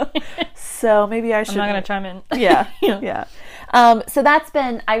 So maybe I should. I'm not going to chime in. Yeah, yeah. So that's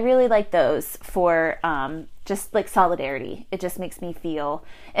been, I really like those for just like solidarity. It just makes me feel,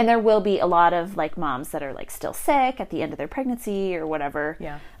 and there will be a lot of like moms that are like still sick at the end of their pregnancy or whatever.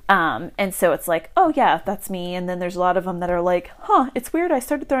 Yeah. And so it's like, oh yeah, that's me. And then there's a lot of them that are like, it's weird. I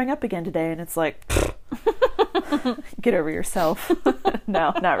started throwing up again today. And it's like, get over yourself.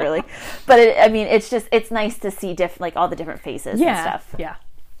 No, not really. But it's nice to see like all the different faces and stuff. Yeah.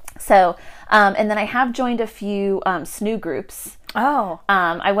 So, and then I have joined a few SNU groups. Oh.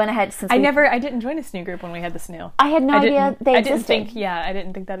 I went ahead since I didn't join a SNU group when we had the SNU. I had no idea they existed. I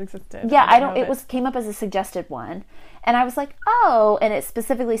didn't think that existed. Yeah, it came up as a suggested one. And I was like, oh, and it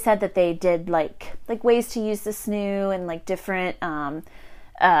specifically said that they did like ways to use the SNU and like different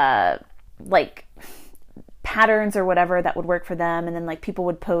like patterns or whatever that would work for them. And then like people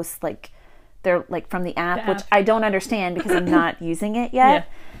would post like their like from the app, which I don't understand because I'm not using it yet.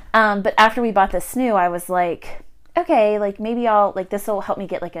 Yeah. But after we bought the SNU, I was like, okay, like maybe I'll like this will help me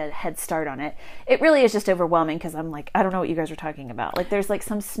get like a head start on it. It really is just overwhelming because I'm like, I don't know what you guys are talking about. Like there's like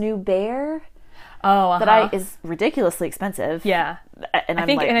some SNU bear. Oh, that is ridiculously expensive. Yeah, and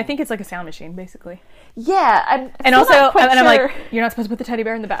I think it's like a sound machine, basically. Yeah, I'm like, you're not supposed to put the teddy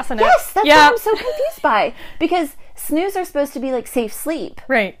bear in the bassinet. Yes, that's what I'm so confused by because SNUs are supposed to be like safe sleep,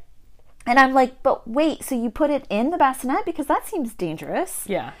 right? And I'm like, but wait, so you put it in the bassinet because that seems dangerous.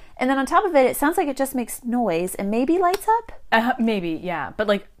 Yeah. And then on top of it, it sounds like it just makes noise and maybe lights up. Maybe, yeah, but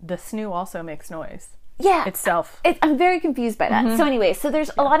like the SNU also makes noise. Yeah. Itself. I'm very confused by that. Mm-hmm. So anyway, so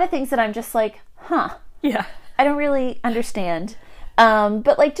there's a lot of things that I'm just like, yeah, I don't really understand.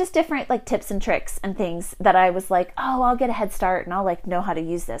 But like just different like tips and tricks and things that I was like, oh, I'll get a head start and I'll like know how to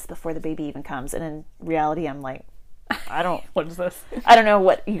use this before the baby even comes. And in reality, I'm like, what is this? I don't know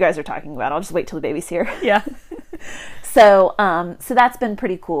what you guys are talking about. I'll just wait till the baby's here. Yeah. So that's been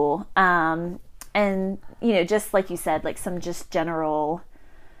pretty cool. And you know, just like you said, like some just general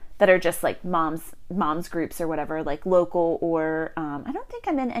that are just like moms groups or whatever, like local or I don't think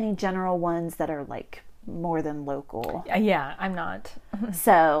I'm in any general ones that are like more than local. Yeah, I'm not.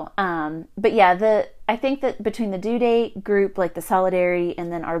 So, but yeah, I think that between the due date group, like the solidarity,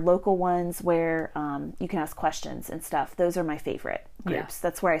 and then our local ones where you can ask questions and stuff, those are my favorite groups. Yeah.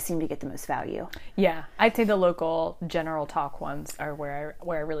 That's where I seem to get the most value. Yeah, I'd say the local general talk ones are where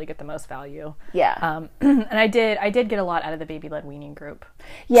I really get the most value. Yeah. And I did get a lot out of the baby-led weaning group.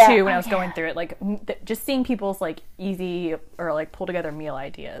 Yeah. Too, when I was going through it, like just seeing people's like easy or like pull together meal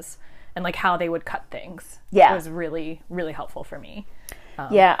ideas. And like how they would cut things. Yeah. It was really, really helpful for me.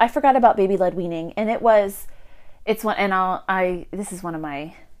 Yeah, I forgot about baby-led weaning. And this is one of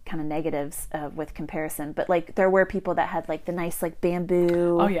my kind of negatives with comparison. But like there were people that had like the nice like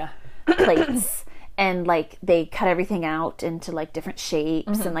bamboo plates. And like they cut everything out into like different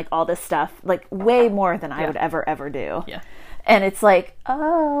shapes and like all this stuff. Like way more than I would ever do. Yeah. And it's like,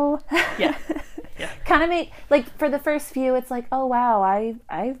 oh. Yeah. Yeah. Kind of make like for the first few it's like, oh wow,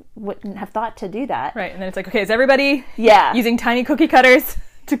 I wouldn't have thought to do that. Right. And then it's like, okay, is everybody using tiny cookie cutters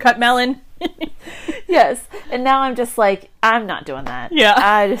to cut melon? Yes. And now I'm just like, I'm not doing that. Yeah.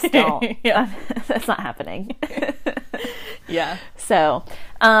 I just don't. Yeah. That's not happening. Yeah. So,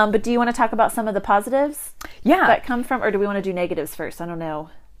 but do you want to talk about some of the positives Yeah. that come from, or do we want to do negatives first? I don't know.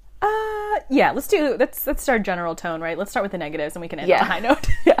 Yeah, let's start general tone, right? Let's start with the negatives and we can end on a high note.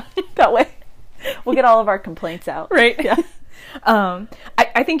 Yeah. That way we'll get all of our complaints out. Right. Yeah.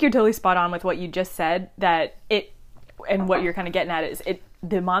 I think you're totally spot on with what you just said, that and what you're kind of getting at is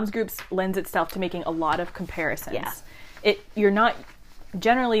the moms groups lends itself to making a lot of comparisons. Yeah. You're not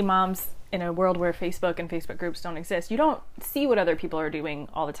generally moms in a world where Facebook and Facebook groups don't exist. You don't see what other people are doing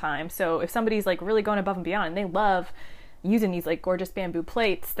all the time. So if somebody's like really going above and beyond and they love using these like gorgeous bamboo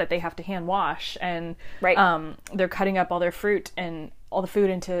plates that they have to hand wash, and they're cutting up all their fruit and all the food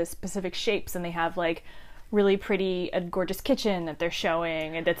into specific shapes, and they have like really pretty a gorgeous kitchen that they're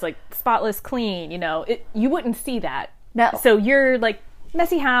showing and that's like spotless clean, you wouldn't see that. No. So you're like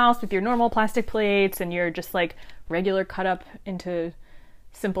messy house with your normal plastic plates and you're just like regular cut up into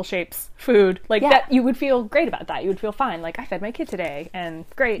simple shapes food like that. You would feel great about that. You would feel fine, like I fed my kid today and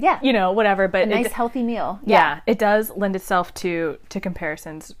great, whatever. But a nice healthy meal. It does lend itself to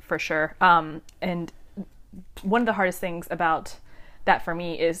comparisons for sure. And one of the hardest things about that for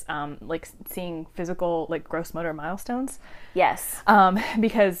me is like seeing physical like gross motor milestones. Yes.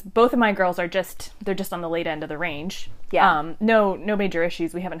 Because both of my girls they're just on the late end of the range. Yeah. No major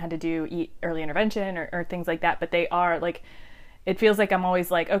issues. We haven't had to do eat early intervention or things like that, but they are like, it feels like I'm always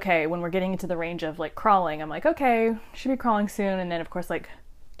like, okay, when we're getting into the range of like crawling, I'm like, okay, should be crawling soon. And then of course like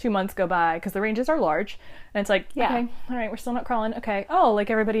 2 months go by because the ranges are large and it's like, okay, all right, we're still not crawling. Okay. Oh, like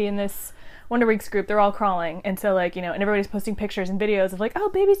everybody in this Wonder Weeks group, they're all crawling. And so like, and everybody's posting pictures and videos of like, oh,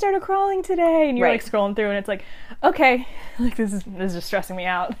 baby started crawling today. And you're like scrolling through and it's like, okay, like this is just stressing me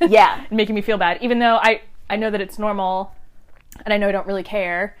out. Yeah. And making me feel bad. Even though I know that it's normal and I know I don't really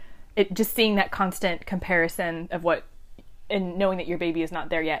care. It just seeing that constant comparison of and knowing that your baby is not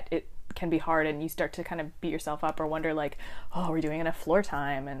there yet, it can be hard, and you start to kind of beat yourself up or wonder like, oh, are we doing enough floor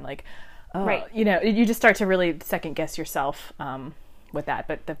time? And like, oh, you just start to really second guess yourself with that.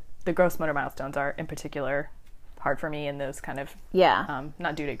 But the gross motor milestones are in particular hard for me in those kind of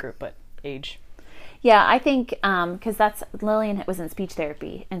not due date group but age. Yeah, I think because Lillian was in speech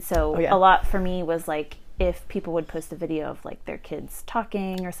therapy, and so a lot for me was like if people would post a video of like their kids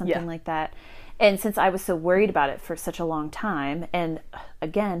talking or something like that. And since I was so worried about it for such a long time, and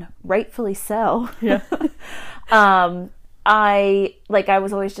again, rightfully so, I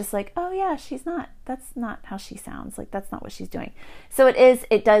was always just like, oh yeah, that's not how she sounds. Like, that's not what she's doing. So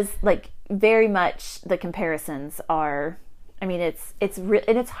it does like very much the comparisons are, I mean, and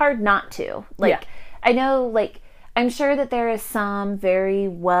it's hard not to. Like, I know, like, I'm sure that there is some very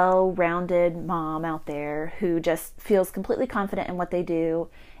well-rounded mom out there who just feels completely confident in what they do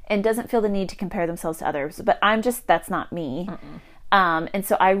and doesn't feel the need to compare themselves to others. But that's not me. And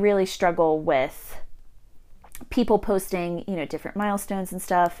so I really struggle with people posting, different milestones and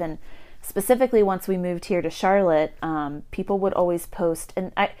stuff. And specifically once we moved here to Charlotte, people would always post,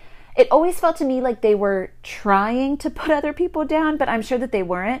 and it always felt to me like they were trying to put other people down, but I'm sure that they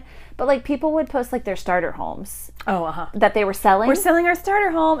weren't. But like people would post like their starter homes that they were selling. We're selling our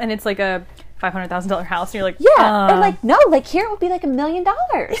starter home, and it's like a $500,000 house, and you're like, or like, no, like here it would be like $1 million,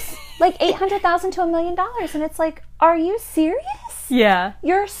 like $800,000 to $1 million, and it's like, are you serious? Yeah.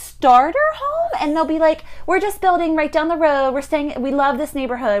 Your starter home? And they'll be like, we're just building right down the road. We love this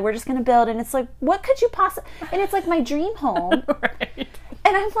neighborhood. We're just going to build. And it's like, what could you possibly, and it's like my dream home. Right.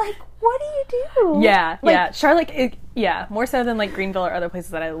 And I'm like, what do you do? Yeah. Like, Charlotte, more so than like Greenville or other places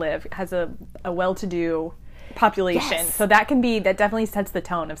that I live, has a well-to-do population. Yes. So that definitely sets the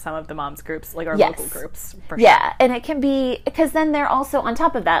tone of some of the moms groups, like our local groups, for sure. Yeah. And it can be, because then they're also on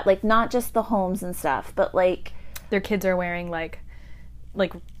top of that, like not just the homes and stuff, but like their kids are wearing like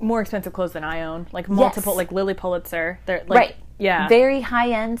more expensive clothes than I own, like multiple, like Lily Pulitzer. They're like, very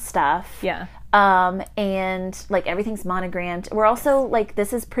high-end stuff. Yeah. And like everything's monogrammed. We're also like,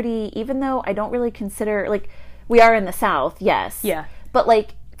 this is pretty, even though I don't really consider, like, we are in the South, yes. Yeah. But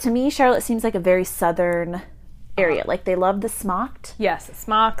like, to me, Charlotte seems like a very Southern area. Like, they love the smocked. Yes,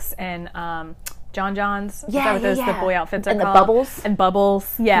 smocks and John Johns. Is that what the boy outfits are and called? The bubbles. And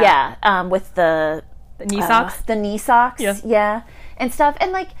bubbles. Yeah. Yeah. With the knee socks. The knee socks. Yeah. And stuff.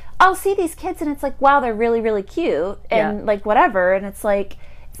 And like, I'll see these kids and it's like, wow, they're really, really cute. And like, whatever. And it's like,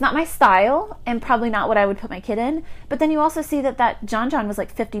 it's not my style and probably not what I would put my kid in. But then you also see that John John was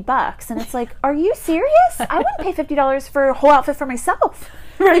like $50. And it's like, are you serious? I wouldn't pay $50 for a whole outfit for myself.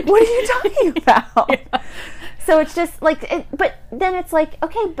 Right. What are you talking about? So it's just like, but then it's like,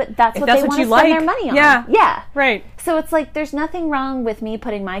 okay, but that's what that's they what want to you spend like. their money on. Yeah. Yeah. Right. So it's like, there's nothing wrong with me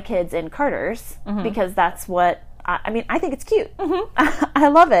putting my kids in Carter's because that's what, I mean, I think it's cute. I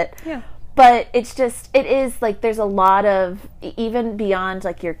love it. Yeah. But it's just, it is like, there's a lot of, even beyond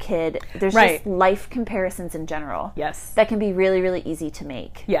like your kid, there's just life comparisons in general. Yes. That can be really, really easy to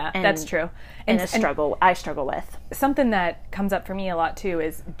make. Yeah, that's true. And I struggle with. Something that comes up for me a lot too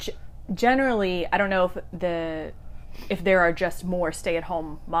is generally, I don't know if there are just more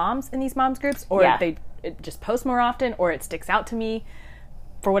stay-at-home moms in these moms groups, or if they just post more often, or it sticks out to me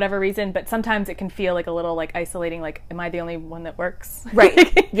for whatever reason, but sometimes it can feel like a little like isolating, like, am I the only one that works?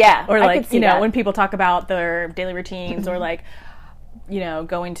 Right. Yeah. Or like, that. when people talk about their daily routines or like,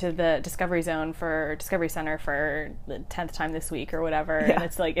 going to the Discovery Center for the 10th time this week or whatever. Yeah. And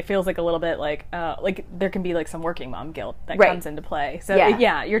it's like, it feels like a little bit like there can be like some working mom guilt that comes into play. So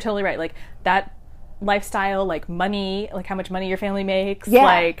you're totally right. Like that lifestyle, like money, like how much money your family makes,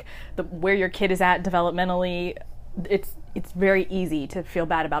 like where your kid is at developmentally, it's very easy to feel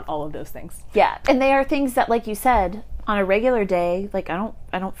bad about all of those things. Yeah. And they are things that, like you said, on a regular day, like I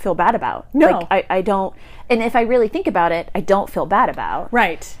don't feel bad about. No. Like I don't, and if I really think about it, I don't feel bad about.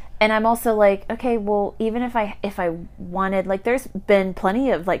 Right. And I'm also like, okay, well, even if I wanted, like, there's been plenty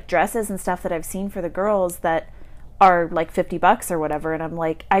of like dresses and stuff that I've seen for the girls that are like $50 or whatever, and I'm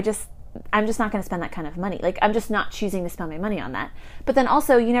like, I'm just not going to spend that kind of money. Like, I'm just not choosing to spend my money on that. But then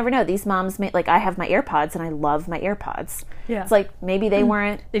also, you never know. These moms like, I have my AirPods and I love my AirPods. Yeah. It's like, maybe they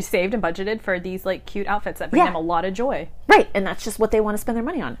weren't. They saved and budgeted for these like cute outfits that bring them a lot of joy. Right. And that's just what they want to spend their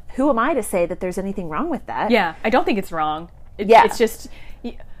money on. Who am I to say that there's anything wrong with that? Yeah. I don't think it's wrong. It's just,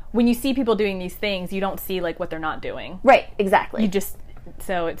 when you see people doing these things, you don't see like what they're not doing. Right. Exactly.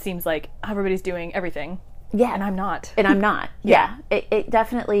 So it seems like everybody's doing everything. Yeah. And I'm not. Yeah. It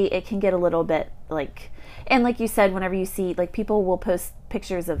definitely, it can get a little bit like, and like you said, whenever you see, like, people will post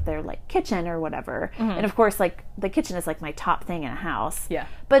pictures of their like kitchen or whatever. And of course, like, the kitchen is like my top thing in a house. Yeah.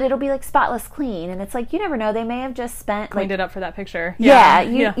 But it'll be like spotless clean. And it's like, you never know. They may have just cleaned it up for that picture. Yeah.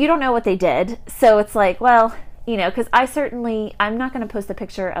 You don't know what they did. So it's like, well, because I'm not going to post a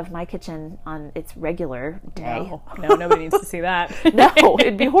picture of my kitchen on its regular day. No, nobody needs to see that. No,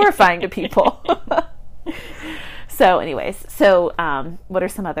 it'd be horrifying to people. So anyways, what are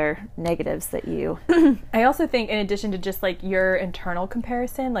some other negatives that you... I also think, in addition to just like your internal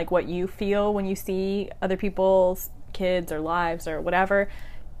comparison, like what you feel when you see other people's kids or lives or whatever,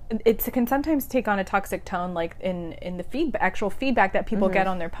 it can sometimes take on a toxic tone, like in the actual feedback that people get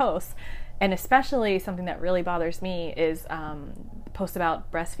on their posts. And especially something that really bothers me is posts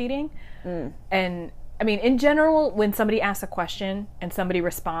about breastfeeding. And I mean, in general, when somebody asks a question and somebody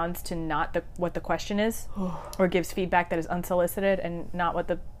responds to not what the question is, or gives feedback that is unsolicited and not what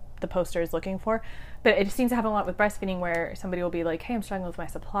the poster is looking for, but it seems to happen a lot with breastfeeding, where somebody will be like, hey, I'm struggling with my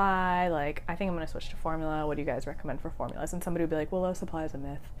supply, like, I think I'm going to switch to formula. What do you guys recommend for formulas? And somebody will be like, well, low supply is a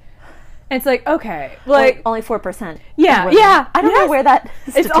myth. And it's like, okay, like only 4%. Yeah. I don't know where that.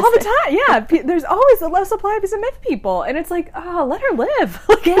 It's all the time. Yeah, there's always a low supply of myth people, and it's like, oh, let her live.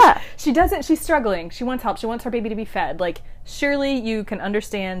 Like, she doesn't. She's struggling. She wants help. She wants her baby to be fed. Like, surely you can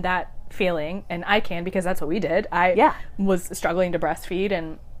understand that feeling, and I can, because that's what we did. I was struggling to breastfeed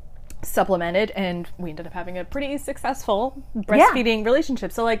and supplemented, and we ended up having a pretty successful breastfeeding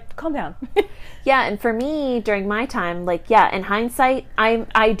relationship. So, like, calm down. Yeah, and for me, during my time, like, in hindsight,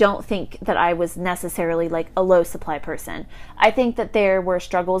 I don't think that I was necessarily like a low supply person. I think that there were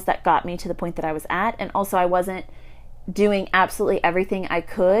struggles that got me to the point that I was at, and also I wasn't doing absolutely everything I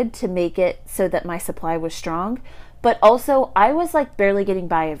could to make it so that my supply was strong. But also, I was like barely getting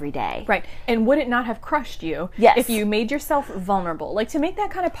by every day. Right. And would it not have crushed you if you made yourself vulnerable? Like, to make that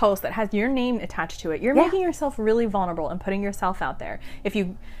kind of post that has your name attached to it, you're making yourself really vulnerable and putting yourself out there. If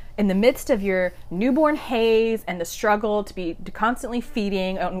you, in the midst of your newborn haze and the struggle to constantly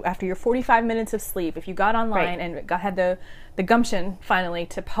feeding after your 45 minutes of sleep, if you got online and had the gumption finally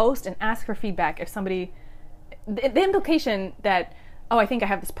to post and ask for feedback, if somebody, the implication that, oh, I think I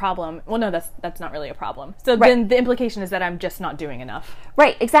have this problem. Well, no, that's not really a problem. So then the implication is that I'm just not doing enough.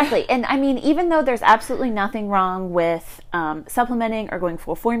 Right, exactly. And I mean, even though there's absolutely nothing wrong with supplementing or going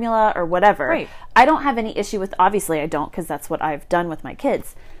full formula or whatever, I don't have any issue with, obviously I don't, because that's what I've done with my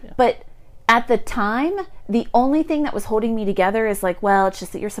kids. Yeah. But at the time, the only thing that was holding me together is like, well, it's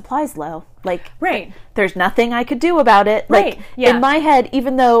just that your supply's low. Like, there's nothing I could do about it. Like, in my head,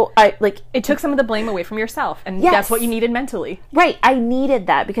 even though it took some of the blame away from yourself, and that's what you needed mentally. Right. I needed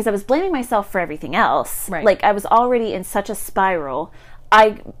that because I was blaming myself for everything else. Right. Like, I was already in such a spiral.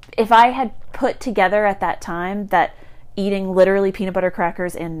 If I had put together at that time that eating literally peanut butter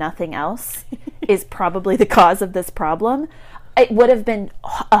crackers and nothing else is probably the cause of this problem, it would have been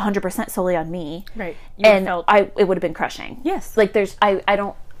 100% solely on me. Right. It would have been crushing. Yes. Like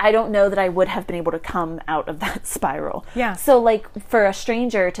I don't know that I would have been able to come out of that spiral. Yeah. So like for a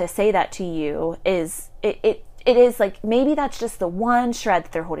stranger to say that to you is it is like, maybe that's just the one shred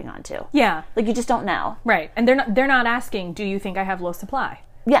that they're holding on to. Yeah. Like you just don't know. Right. And they're not asking, do you think I have low supply?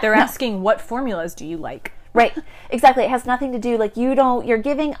 Yeah. They're asking, what formulas do you like? Right. Exactly. It has nothing to do, like, you're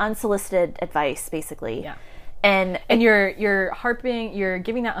giving unsolicited advice, basically. Yeah. And you're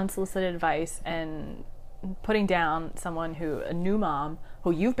giving that unsolicited advice and putting down a new mom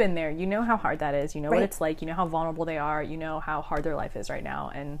who you've been there. You know how hard that is. You know what it's like. You know how vulnerable they are. You know how hard their life is right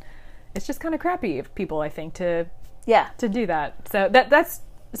now. And it's just kind of crappy of people, I think, to do that. So that's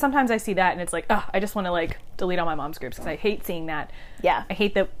sometimes I see that and it's like, oh, I just want to like delete all my mom's groups because I hate seeing that. Yeah. I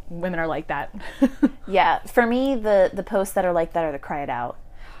hate that women are like that. Yeah. For me, the posts that are like that are the cry it out.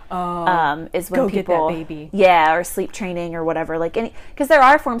 Oh, is when go people, get that baby. Yeah, or sleep training or whatever. Like because there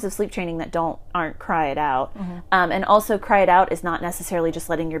are forms of sleep training that aren't cry it out. Mm-hmm. And also cry it out is not necessarily just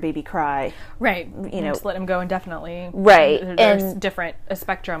letting your baby cry. Right. You know, just let him go indefinitely. Right. There's a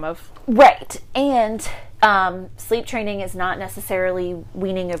spectrum of. Right. And sleep training is not necessarily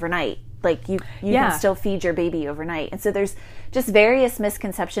weaning overnight. Like you can still feed your baby overnight. And so there's just various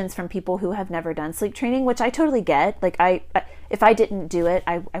misconceptions from people who have never done sleep training, which I totally get. Like if I didn't do it,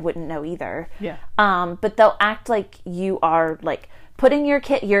 I wouldn't know either. Yeah. But they'll act like you are like putting your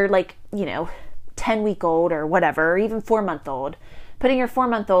kid, you're like, 10-week-old or whatever, or even 4-month-old, putting your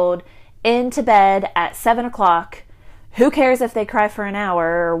 4-month-old into bed at 7:00. Who cares if they cry for an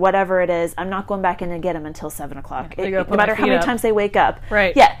hour or whatever it is? I'm not going back in to get them until 7:00. No matter how many times they wake up.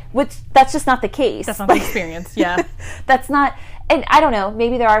 Right. Yeah. Which that's just not the case. That's not the experience. Yeah. That's not, and I don't know,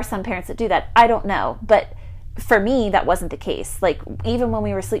 maybe there are some parents that do that. I don't know. But for me, that wasn't the case. Like even when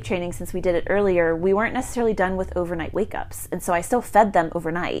we were sleep training, since we did it earlier, we weren't necessarily done with overnight wake ups. And so I still fed them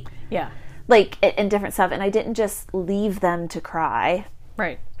overnight. Yeah. Like in different stuff. And I didn't just leave them to cry.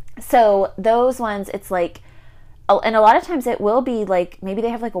 Right. So those ones, it's like, and a lot of times it will be like, maybe they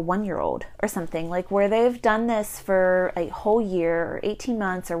have like a 1-year-old or something, like where they've done this for a whole year or 18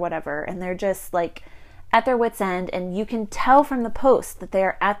 months or whatever. And they're just like at their wit's end. And you can tell from the post that they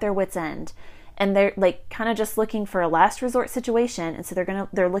are at their wit's end. And they're like kind of just looking for a last resort situation. And so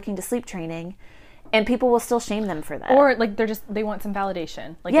they're looking to sleep training. And people will still shame them for that. Or like they want some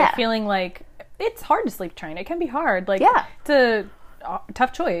validation. Like they're feeling like it's hard to sleep train. It can be hard. Like it's a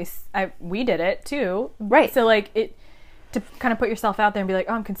tough choice. We did it too. Right. So like to kind of put yourself out there and be like,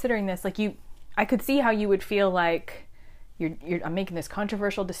 oh, I'm considering this. Like I could see how you would feel like I'm making this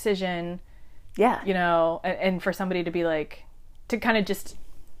controversial decision. Yeah. And for somebody to be like, to kind of just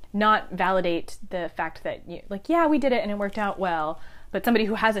not validate the fact that we did it and it worked out well. But somebody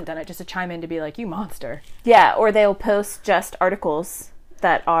who hasn't done it, just to chime in to be like, you monster. Yeah. Or they'll post just articles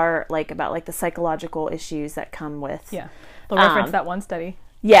that are like about like the psychological issues that come with. Yeah. They'll reference that one study.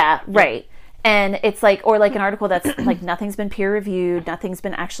 Yeah, right. And it's like, or like an article that's like nothing's been peer reviewed, nothing's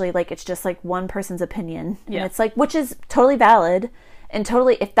been actually like, it's just like one person's opinion. Yeah. And it's like, which is totally valid and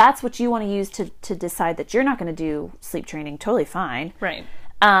totally, if that's what you want to use to decide that you're not going to do sleep training, totally fine. Right.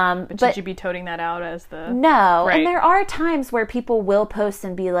 But should you be toting that out as the... No. Right. And there are times where people will post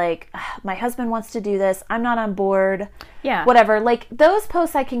and be like, my husband wants to do this. I'm not on board. Yeah. Whatever. Like those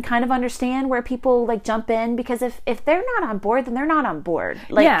posts I can kind of understand where people like jump in because if they're not on board, then they're not on board.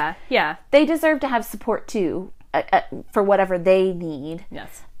 Like, yeah. They deserve to have support too for whatever they need.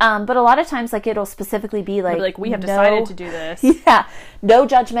 Yes. But a lot of times like it'll specifically be like, we have decided to do this. Yeah. No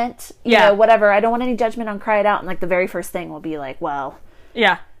judgment. You know, whatever. I don't want any judgment on Cry It Out. And like the very first thing will be like, well...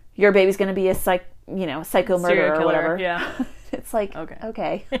 Yeah, your baby's going to be a psycho murderer or whatever. Yeah, it's like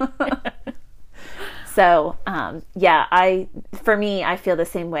okay. So for me, I feel the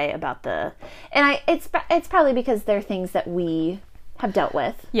same way about it's probably because they're things that we have dealt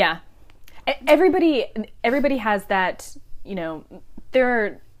with. Yeah, everybody has that. There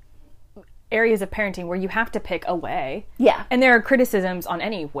are areas of parenting where you have to pick a way. Yeah. And there are criticisms on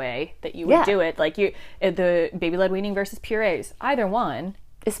any way that you would do it. Like the baby-led weaning versus purees. Either one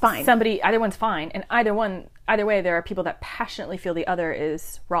is fine. Either one's fine. And either way, there are people that passionately feel the other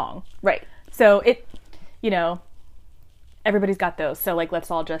is wrong. Right. So everybody's got those. So like,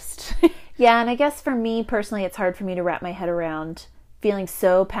 let's all just... Yeah. And I guess for me personally, it's hard for me to wrap my head around feeling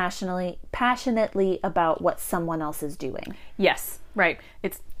so passionately about what someone else is doing. Yes. Right.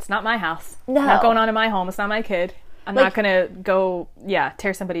 It's not my house. No. It's not going on in my home. It's not my kid. I'm not going to go,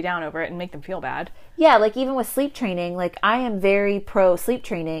 tear somebody down over it and make them feel bad. Yeah, like even with sleep training, like I am very pro sleep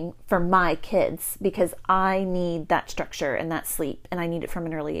training for my kids because I need that structure and that sleep and I need it from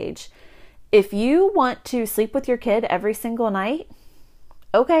an early age. if you want to sleep with your kid every single night,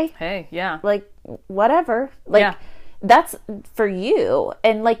 okay. Hey, yeah. Like, whatever. Like, that's for you.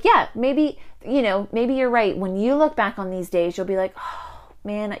 And like, yeah, maybe, maybe you're right. When you look back on these days, you'll be like, oh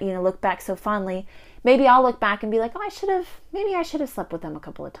man, look back so fondly. Maybe I'll look back and be like, oh, maybe I should have slept with them a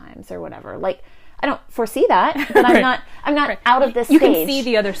couple of times or whatever. Like, I don't foresee that, but I'm not out of this stage. You can see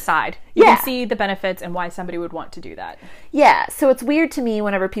the other side. You can see the benefits and why somebody would want to do that. Yeah. So it's weird to me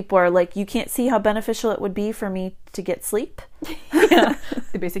whenever people are like, you can't see how beneficial it would be for me to get sleep. Yeah.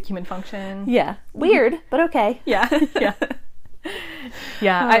 The basic human function. Yeah. Weird, but okay. Yeah. Yeah.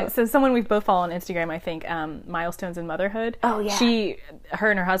 Yeah. So someone we've both followed on Instagram, I think, Milestones in Motherhood. Oh, yeah. Her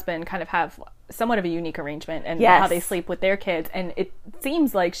and her husband kind of have somewhat of a unique arrangement and Yes. how they sleep with their kids. And it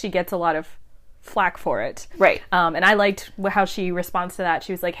seems like she gets a lot of flack for it. Right. And I liked how she responds to that.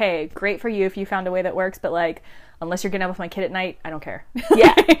 She was like, hey, great for you if you found a way that works, but like, unless you're getting up with my kid at night, I don't care.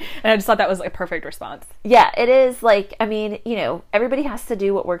 Yeah. And I just thought that was like a perfect response. Yeah, it is. Like, I mean, everybody has to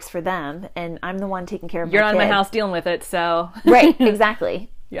do what works for them, and I'm the one taking care of You're my not in kid. my house dealing with it, so. Right, exactly.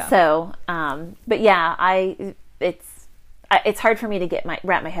 Yeah. So, but yeah, it's hard for me to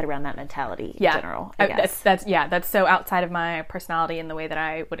wrap my head around that mentality in general, I guess. That's so outside of my personality and the way that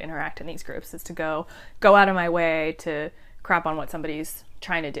I would interact in these groups is to go out of my way to crap on what somebody's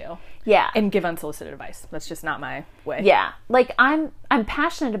trying to do. Yeah. And give unsolicited advice. That's just not my way. Yeah. Like, I'm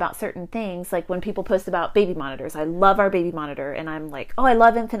passionate about certain things. Like, when people post about baby monitors, I love our baby monitor, and I'm like, oh, I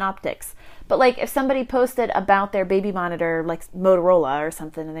love infant optics. But like, if somebody posted about their baby monitor, like Motorola or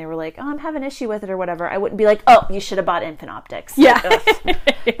something, and they were like, oh, I'm having an issue with it or whatever, I wouldn't be like, oh, you should have bought infant optics. Yeah.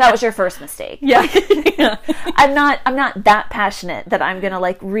 Like, that was your first mistake. Yeah. Yeah. I'm not that passionate that I'm gonna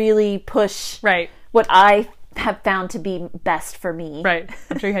like really push what I have found to be best for me. Right.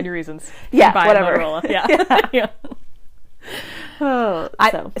 I'm sure you had your reasons. Yeah, Buy whatever. Motorola. Yeah. Yeah.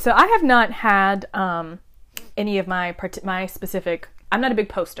 So I have not had any of my specific. I'm not a big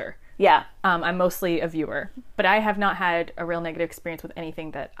poster. Yeah. I'm mostly a viewer, but I have not had a real negative experience with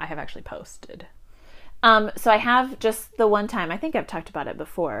anything that I have actually posted. So I have just the one time, I think I've talked about it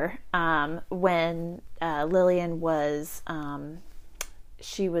before, when Lillian was,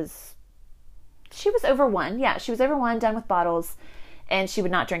 she was over one. Yeah, she was over one, done with bottles, and she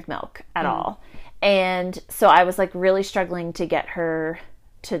would not drink milk at all. And so I was like really struggling to get her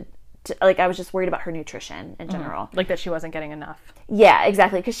to like, I was just worried about her nutrition in general. Like that she wasn't getting enough. Yeah,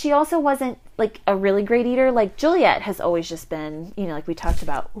 exactly. Because she also wasn't like a really great eater. Like Juliet has always just been, like we talked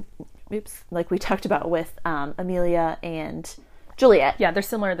about, with Amelia and Juliet. Yeah, they're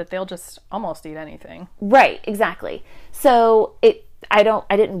similar that they'll just almost eat anything. Right, exactly. So I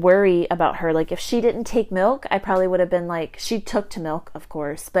didn't worry about her. Like, if she didn't take milk, I probably would have been like, she took to milk, of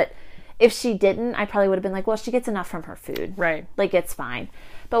course, but if she didn't, I probably would have been like, well, she gets enough from her food. Right. Like, it's fine.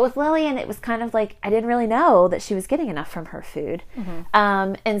 But with Lillian, it was kind of like, I didn't really know that she was getting enough from her food.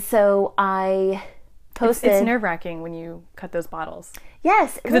 Mm-hmm. And so I posted. It's nerve-wracking when you cut those bottles.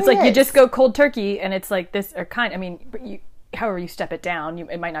 Yes, because it's like you just go cold turkey, and it's like this, or however you step it down,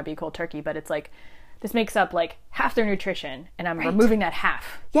 it might not be cold turkey, but it's like, this makes up like half their nutrition, and I'm removing that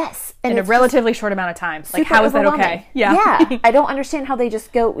half. Yes. And in a relatively short amount of time. Like, how is that okay? Yeah. Yeah. I don't understand how they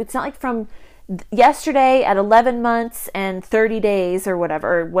just go. It's not like from yesterday at 11 months and 30 days or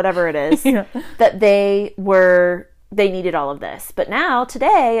whatever it is, that they needed all of this. But now,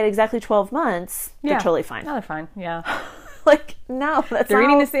 today, at exactly 12 months, they're totally fine. No, they're fine. Yeah. Like, no, they're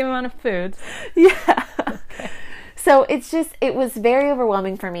eating the same amount of foods. Yeah. Okay. So it was very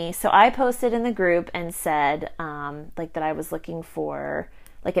overwhelming for me. So I posted in the group and said, like, that I was looking for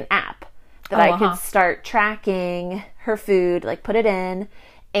like an app that I could start tracking her food, like put it in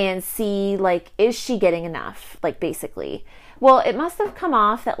and see, like, is she getting enough? Like, basically. Well, it must have come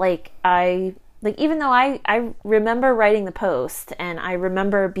off that even though I remember writing the post and I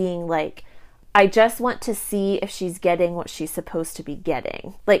remember being like, I just want to see if she's getting what she's supposed to be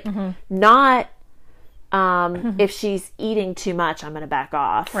getting. Like, not if she's eating too much, I'm going to back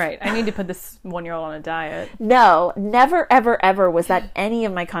off. Right. I need to put this 1-year-old on a diet. No, never, ever, ever was that any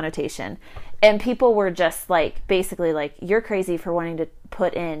of my connotation. And people were just like, basically like, you're crazy for wanting to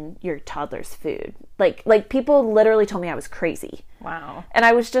put in your toddler's food. Like people literally told me I was crazy. Wow. And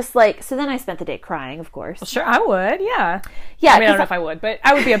I was just like, so then I spent the day crying, of course. Well, sure, I would. Yeah. Yeah. I mean, I don't know if I would, but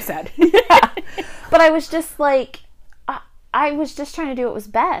I would be upset. Yeah. But I was just like, I was just trying to do what was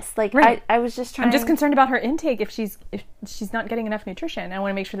best. Like, right. I was just trying. I'm just concerned about her intake. If she's not getting enough nutrition, I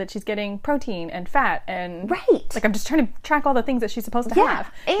want to make sure that she's getting protein and fat and like, I'm just trying to track all the things that she's supposed to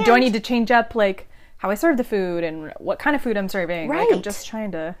have. Do I need to change up like how I serve the food and what kind of food I'm serving? Right. Like, I'm just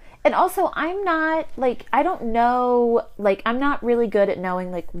trying to. And also, I'm not, like, I don't know, like, I'm not really good at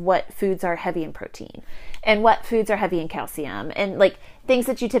knowing, like, what foods are heavy in protein and what foods are heavy in calcium and, like, things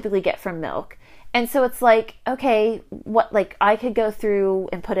that you typically get from milk. And so it's like, okay, what, like, I could go through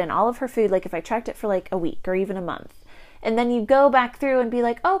and put in all of her food, like, if I tracked it for, like, a week or even a month. And then you go back through and be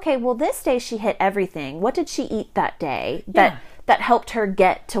like, okay, well, this day she hit everything. What did she eat that day that helped her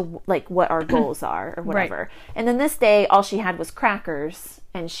get to, like, what our goals are or whatever? Right. And then this day, all she had was crackers,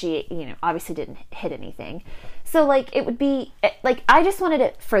 and she, you know, obviously didn't hit anything. So, like, it would be, like, I just wanted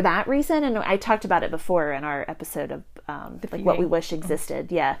it for that reason, and I talked about it before in our episode of, like, what we wish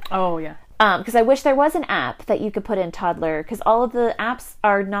existed. Yeah. Oh, yeah. Because I wish there was an app that you could put in toddler, because all of the apps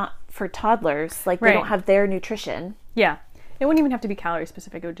are not for toddlers. Like, they don't have their nutrition. Yeah. It wouldn't even have to be calorie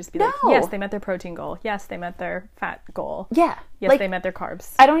specific. It would just be like, yes, they met their protein goal. Yes, they met their fat goal. Yeah. Yes, like, they met their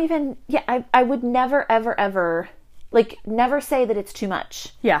carbs. I don't even, I would never, ever, ever, like, never say that it's too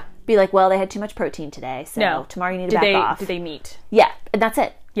much. Yeah. Be like, well, they had too much protein today, so tomorrow you need to back off. Did they meet? Yeah, and that's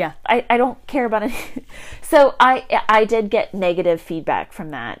it. Yeah. I don't care about it. So I did get negative feedback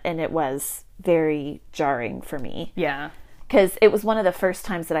from that, and it was very jarring for me. Yeah. Because it was one of the first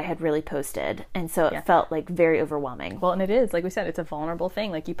times that I had really posted, and so it felt, like, very overwhelming. Well, and it is, like we said, it's a vulnerable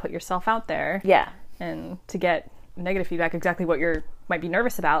thing. Like, you put yourself out there. Yeah. And to get negative feedback, exactly what you're might be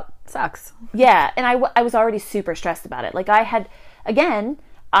nervous about, sucks. Yeah, and I was already super stressed about it. Like, I had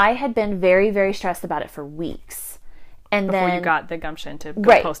been very, very stressed about it for weeks. And before then you got the gumption to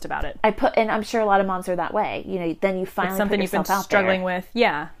go post about it. And I'm sure a lot of moms are that way. You know, then you finally it's something put yourself you've been out struggling there, with.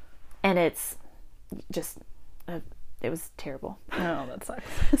 Yeah. And it's just... it was terrible. Oh, that sucks.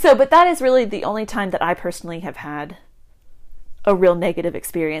 So, but that is really the only time that I personally have had a real negative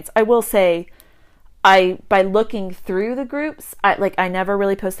experience. I will say, by looking through the groups, I never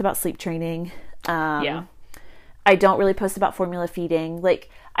really post about sleep training. I don't really post about formula feeding. Like,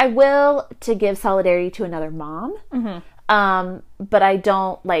 I will to give solidarity to another mom. Mm-hmm. But I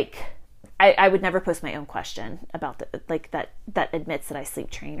don't, like, I would never post my own question about that admits that I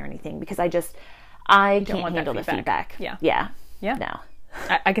sleep train or anything, because I can't handle the feedback. Yeah. No.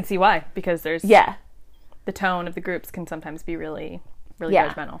 I can see why, because there's the tone of the groups can sometimes be really, really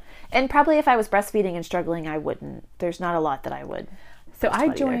judgmental. And probably if I was breastfeeding and struggling, I wouldn't. There's not a lot that I would. So I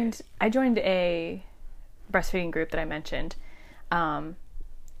joined a breastfeeding group that I mentioned, and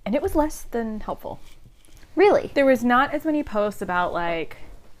it was less than helpful. Really? There was not as many posts about, like,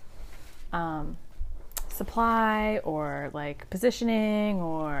 supply or, like, positioning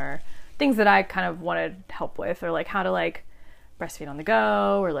or things that I kind of wanted help with, or, like, how to, like, breastfeed on the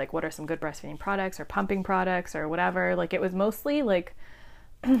go, or, like, what are some good breastfeeding products or pumping products or whatever. Like, it was mostly, like,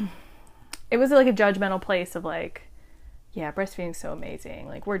 it was, like, a judgmental place of, like, yeah, breastfeeding's so amazing.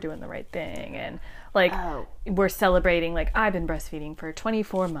 Like, we're doing the right thing. And, like, we're celebrating, like, I've been breastfeeding for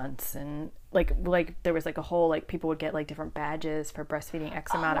 24 months. And, like there was, like, a whole, like, people would get, like, different badges for breastfeeding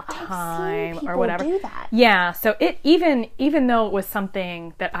X amount of time or whatever. Do that. Yeah. So it, even though it was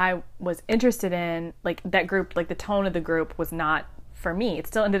something that I was interested in, like, that group, like, the tone of the group was not for me. It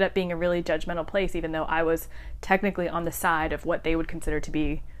still ended up being a really judgmental place, even though I was technically on the side of what they would consider to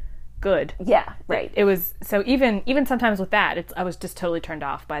be good. Yeah, right. It was, so even sometimes with that, I was just totally turned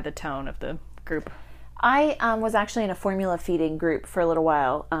off by the tone of the group. I was actually in a formula feeding group for a little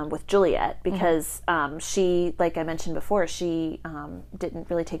while with Juliet, because she, like I mentioned before, she didn't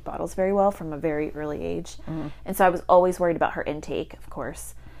really take bottles very well from a very early age. Mm-hmm. And so I was always worried about her intake, of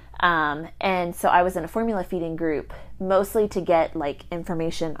course. And so I was in a formula feeding group mostly to get, like,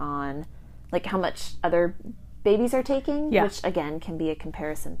 information on, like, how much other babies are taking, which, again, can be a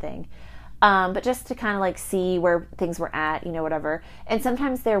comparison thing. But just to kind of, like, see where things were at, you know, whatever. And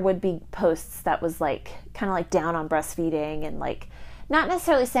sometimes there would be posts that was, like, kind of, like, down on breastfeeding, and, like, not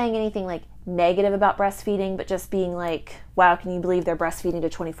necessarily saying anything, like, negative about breastfeeding, but just being like, wow, can you believe they're breastfeeding to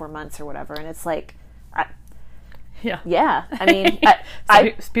 24 months or whatever? And it's like, yeah. I mean,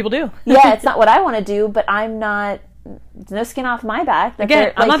 people do. Yeah, it's not what I want to do, but I'm not, no skin off my back.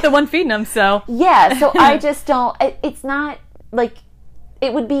 Again, I'm not the one feeding them, so. Yeah, so I just don't, it's not, like,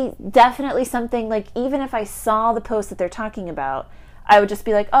 it would be definitely something, like, even if I saw the post that they're talking about, I would just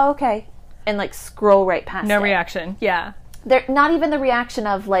be like, oh, okay, and, like, scroll right past it. No reaction, yeah. They're not even the reaction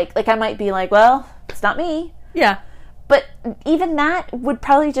of, like I might be like, well, it's not me. Yeah. But even that would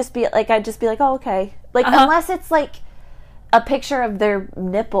probably just be, like, I'd just be like, oh, okay. Like, unless it's, like, a picture of their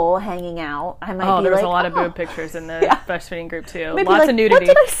nipple hanging out, I might be like, there was a lot of boob pictures in the breastfeeding group, too. Maybe Lots of nudity. What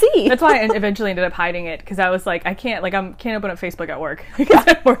did I see? That's why I eventually ended up hiding it, because I was like, I can't open up Facebook at work, because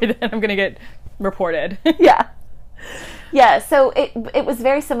I'm worried that I'm going to get reported. Yeah, so it was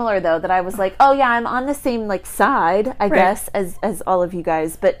very similar, though, that I was like, oh, yeah, I'm on the same, like, side, I guess, as all of you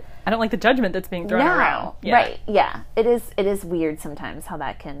guys, but I don't like the judgment that's being thrown around. Yeah. Right. Yeah. It is weird sometimes how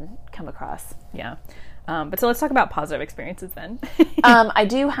that can come across. Yeah. But so let's talk about positive experiences then. I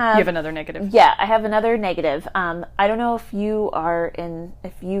do have... You have another negative. Yeah, I have another negative. I don't know if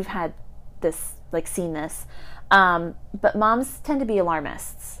if you've had this, like, seen this, but moms tend to be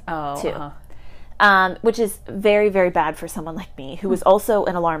alarmists, too. Uh-huh. Which is very, very bad for someone like me, who is also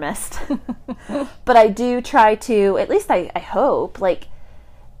an alarmist. But I do try to, at least I hope, like,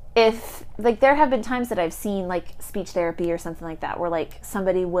 if, like, there have been times that I've seen, like, speech therapy or something like that, where, like,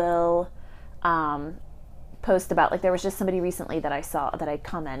 somebody will post about, like, there was just somebody recently that I saw, that I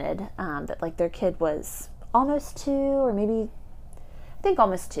commented, that, like, their kid was almost 2, or maybe, I think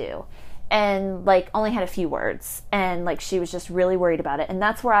almost 2, and, like, only had a few words, and, like, she was just really worried about it, and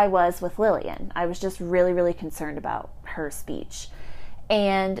that's where I was with Lillian. I was just really, really concerned about her speech,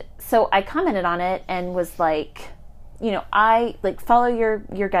 and so I commented on it, and was like, you know, I, like, follow your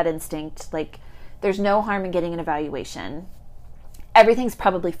gut instinct, like, there's no harm in getting an evaluation. Everything's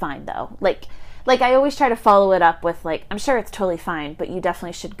probably fine, though. Like, I always try to follow it up with, like, I'm sure it's totally fine, but you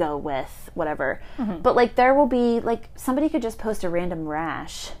definitely should go with whatever. Mm-hmm. But, like, there will be, like, somebody could just post a random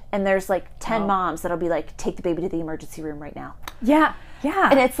rash, and there's, like, 10 moms that'll be like, take the baby to the emergency room right now. Yeah, yeah.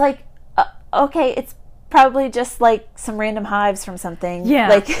 And it's like, okay, it's probably just, like, some random hives from something. Yeah.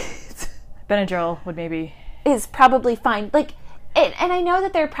 Like, Benadryl would maybe... is probably fine. Like, and I know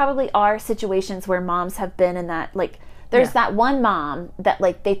that there probably are situations where moms have been in that, like, there's that one mom that,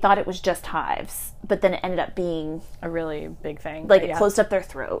 like, they thought it was just hives, but then it ended up being a really big thing. Like, it closed up their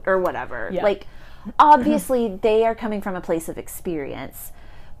throat or whatever. Yeah. Like, obviously, they are coming from a place of experience.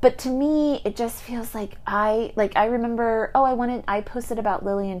 But to me, it just feels like I remember, I posted about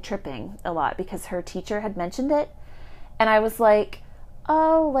Lillian tripping a lot because her teacher had mentioned it. And I was like,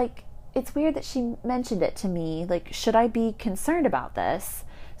 oh, like, it's weird that she mentioned it to me. Like, should I be concerned about this?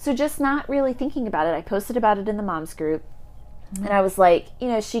 So just not really thinking about it. I posted about it in the moms group. Mm-hmm. And I was like, you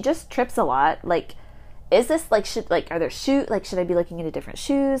know, she just trips a lot. Like, is this, like, should I be looking into different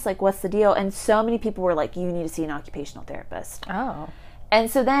shoes? Like, what's the deal? And so many people were like, you need to see an occupational therapist. Oh.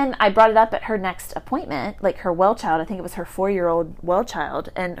 And so then I brought it up at her next appointment, like her well child. I think it was her 4-year-old well child.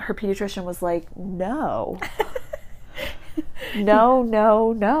 And her pediatrician was like, no.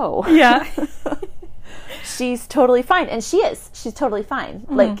 No. Yeah. She's totally fine. And she is. She's totally fine.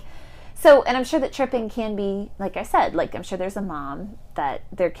 Mm-hmm. Like, so, and I'm sure that tripping can be, like I said, like, I'm sure there's a mom that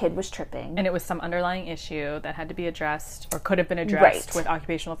their kid was tripping. And it was some underlying issue that had to be addressed or could have been addressed with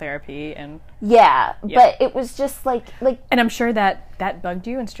occupational therapy. And yeah, but it was just like. And I'm sure that bugged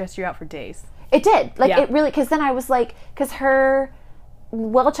you and stressed you out for days. It did. Like, it really, because then I was like, because her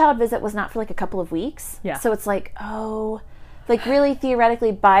well child visit was not for like a couple of weeks. Yeah. So it's like, oh, like, really,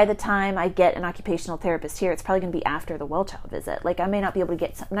 theoretically, by the time I get an occupational therapist here, it's probably going to be after the well child visit. Like, I may not be able to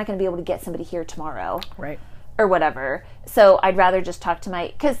I'm not going to be able to get somebody here tomorrow. Right. Or whatever. So I'd rather just talk to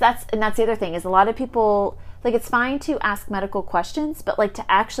because that's the other thing, is a lot of people, like, it's fine to ask medical questions, but, like,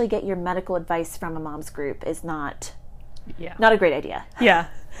 to actually get your medical advice from a mom's group is not a great idea. Yeah.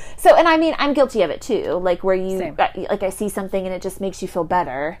 So, and I mean, I'm guilty of it too. Like, where Same. like, I see something and it just makes you feel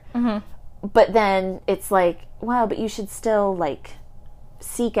better. Mm-hmm. But then it's like, wow, but you should still, like,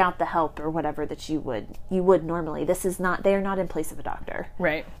 seek out the help or whatever that you would normally. They're not in place of a doctor.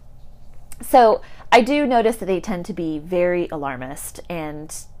 Right. So I do notice that they tend to be very alarmist,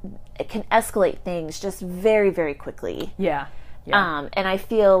 and it can escalate things just very, very quickly. Yeah. And I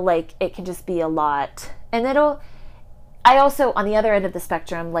feel like it can just be a lot. And I also, on the other end of the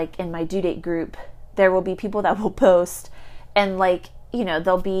spectrum, like in my due date group, there will be people that will post, and, like, you know,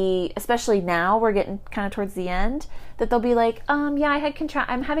 they'll be, especially now, we're getting kind of towards the end, that they'll be like, I'm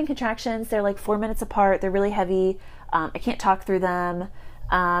having contractions. They're like 4 minutes apart. They're really heavy. I can't talk through them.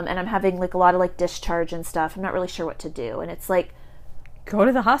 And I'm having, like, a lot of, like, discharge and stuff. I'm not really sure what to do. And it's like, go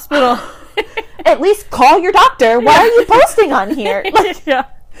to the hospital. At least call your doctor. Why are you posting on here? Like, yeah.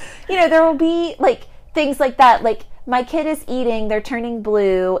 You know, there will be, like, things like that. Like, my kid is eating, they're turning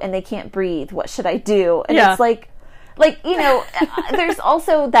blue, and they can't breathe. What should I do? And it's like, you know, there's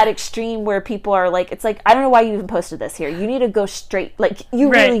also that extreme where people are like, it's like, I don't know why you even posted this here. You need to go straight, like,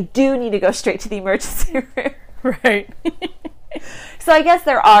 you really do need to go straight to the emergency room. Right. So I guess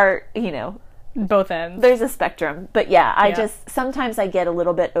there are, you know, both ends. There's a spectrum. But sometimes I get a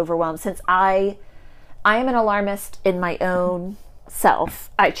little bit overwhelmed, since I am an alarmist in my own self.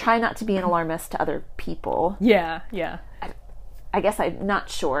 I try not to be an alarmist to other people. Yeah. I guess I'm not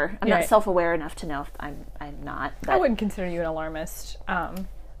sure. I'm not self-aware enough to know if I'm not. But I wouldn't consider you an alarmist.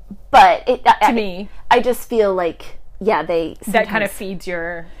 But to me, I just feel like, that kind of feeds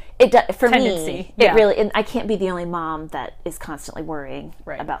your It does, for tendency. me, Yeah. it really, and I can't be the only mom that is constantly worrying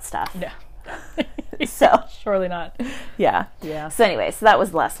about stuff. Yeah. So, Surely not. yeah. Yeah. So anyway, so that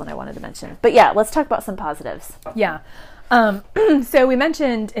was the last one I wanted to mention. But yeah, let's talk about some positives. Yeah. So we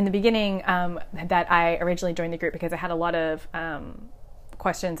mentioned in the beginning that I originally joined the group because I had a lot of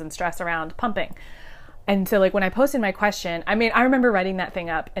questions and stress around pumping. And so like when I posted my question, I mean, I remember writing that thing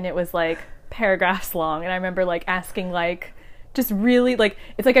up and it was like paragraphs long. And I remember like asking like, just really like,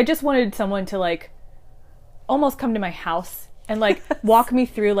 it's like I just wanted someone to like almost come to my house and like walk me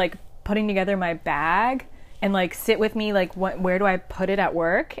through like putting together my bag and like sit with me like where do I put it at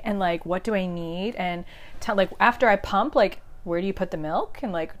work and like what do I need and like after I pump like where do you put the milk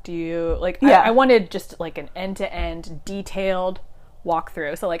and like do you like I wanted just like an end-to-end detailed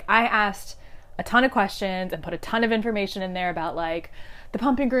walkthrough. So like I asked a ton of questions and put a ton of information in there about like the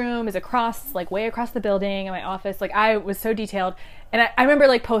pumping room is across like way across the building in my office. Like I was so detailed and I remember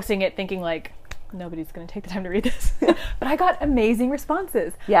like posting it thinking like nobody's going to take the time to read this. But I got amazing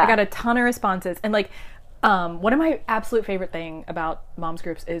responses. Yeah. I got a ton of responses. And like, one of my absolute favorite thing about moms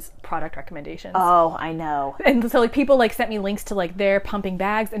groups is product recommendations. Oh, I know. And so like people like sent me links to like their pumping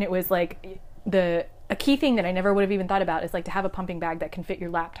bags. And it was like a key thing that I never would have even thought about is like to have a pumping bag that can fit your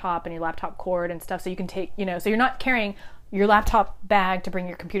laptop and your laptop cord and stuff. So you can take, so you're not carrying your laptop bag to bring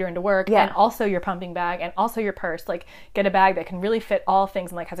your computer into work and also your pumping bag and also your purse. Like get a bag that can really fit all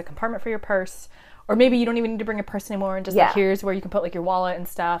things and like has a compartment for your purse. Or maybe you don't even need to bring a purse anymore and just like here's where you can put like your wallet and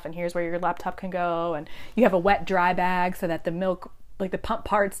stuff and here's where your laptop can go and you have a wet dry bag so that the milk like the pump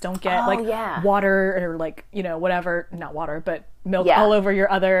parts don't get water or like whatever, not water but milk all over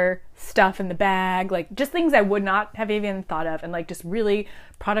your other stuff in the bag, like just things I would not have even thought of and like just really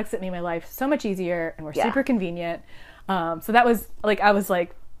products that made my life so much easier and were super convenient. So that was like I was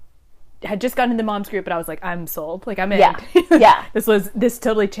like had just gotten into the moms group, but I was like, I'm sold. Like I'm in. Yeah. This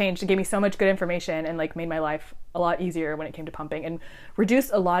totally changed. It gave me so much good information and like made my life a lot easier when it came to pumping and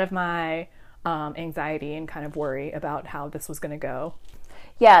reduced a lot of my anxiety and kind of worry about how this was going to go.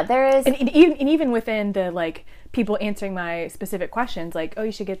 Yeah, there is. And even within the like people answering my specific questions, like, oh,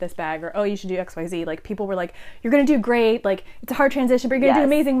 you should get this bag or, oh, you should do XYZ. Like people were like, you're going to do great. Like it's a hard transition, but you're going to do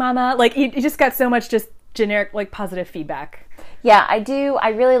amazing, mama. Like you just got so much just generic, like positive feedback. Yeah, I do. I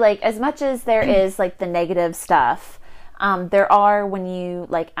really like, as much as there is like the negative stuff, there are when you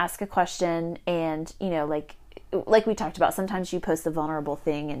like ask a question and, like we talked about, sometimes you post a vulnerable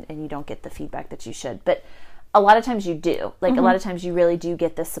thing and you don't get the feedback that you should. But a lot of times you do. Like a lot of times you really do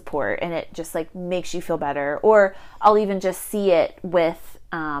get the support and it just like makes you feel better. Or I'll even just see it with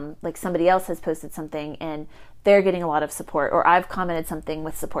like somebody else has posted something and they're getting a lot of support or I've commented something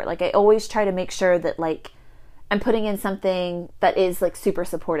with support. Like I always try to make sure that like I'm putting in something that is like super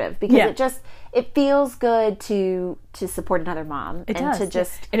supportive because it feels good to support another mom. It and does. To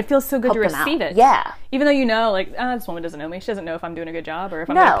just and it feels so good to receive it. Yeah. Even though like, this woman doesn't know me. She doesn't know if I'm doing a good job or if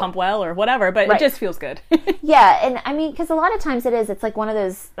I'm going to pump well or whatever, but it just feels good. Yeah. And I mean, because a lot of times it's like one of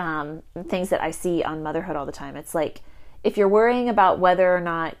those things that I see on motherhood all the time. It's like, if you're worrying about whether or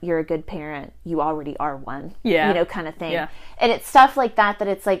not you're a good parent, you already are one. Yeah. Kind of thing. Yeah. And it's stuff like that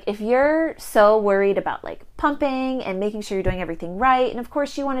it's like, if you're so worried about like pumping and making sure you're doing everything right, and of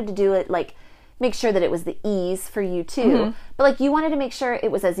course you wanted to do it like, make sure that it was the ease for you too. But like you wanted to make sure it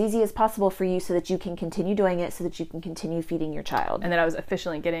was as easy as possible for you so that you can continue doing it, so that you can continue feeding your child. And that I was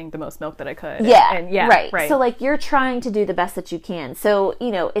efficiently getting the most milk that I could. Yeah. And right. So like you're trying to do the best that you can. So,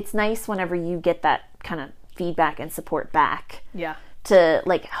 it's nice whenever you get that kind of feedback and support back to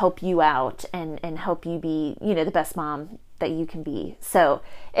like help you out and help you be the best mom that you can be. So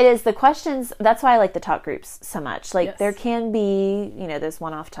it is the questions. That's why I like the talk groups so much. Like there can be there's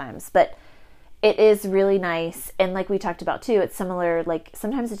one-off times, but it is really nice. And like we talked about too, it's similar, like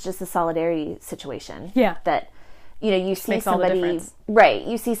sometimes it's just a solidarity situation that you see somebody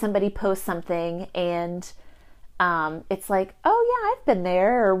you see somebody post something and it's like, oh yeah, I've been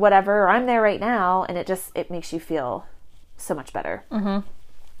there or whatever, or I'm there right now. And it makes you feel so much better.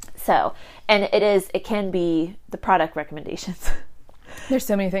 So, and it can be the product recommendations. There's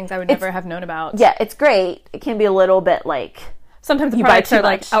so many things I would never have known about. Yeah, it's great. It can be a little bit like, sometimes the products are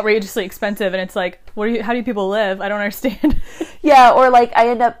like outrageously expensive and it's like, how do people live? I don't understand. Yeah. Or like I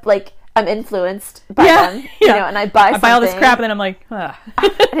end up like, I'm influenced by them, and I buy all this crap and then I'm like, I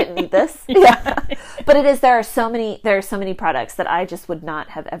didn't need this. But there are so many products that I just would not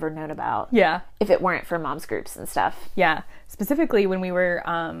have ever known about. Yeah. If it weren't for moms groups and stuff. Yeah. Specifically when we were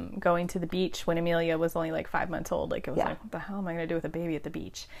going to the beach when Amelia was only like 5 months old, like it was like, what the hell am I going to do with a baby at the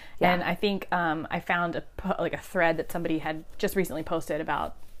beach? Yeah. And I think I found a thread that somebody had just recently posted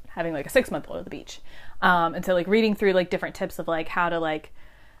about having like a 6-month-old at the beach. And so like reading through like different tips of like how to like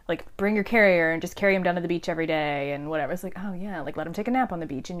like bring your carrier and just carry him down to the beach every day and whatever. It's like, oh yeah, like let him take a nap on the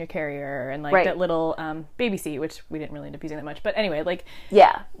beach in your carrier, and like that little baby seat, which we didn't really end up using that much. But anyway, like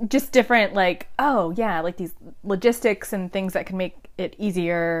just different like, oh yeah, like these logistics and things that can make it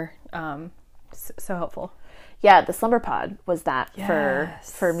easier. So helpful. Yeah, the slumber pod was that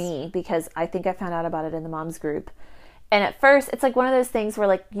for me, because I think I found out about it in the moms group. And at first, it's like one of those things where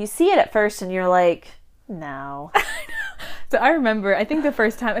like you see it at first and you're like, no. So I remember, I think the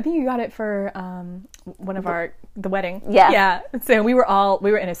first time, I think you got it for one of the wedding. Yeah. Yeah. So we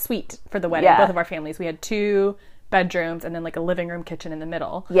were in a suite for the wedding, both of our families. We had 2 bedrooms and then like a living room kitchen in the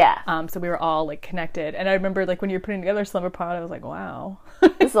middle. Yeah. So we were all like connected. And I remember like when you were putting together slumber pod, I was like, wow.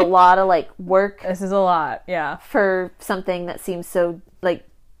 This is a lot of like work. This is a lot. Yeah. For something that seems so like,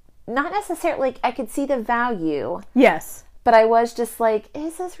 not necessarily, like I could see the value. Yes. But I was just like,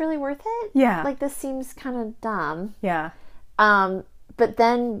 is this really worth it? Yeah. Like this seems kind of dumb. Yeah. But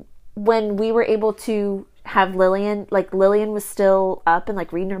then when we were able to have Lillian was still up and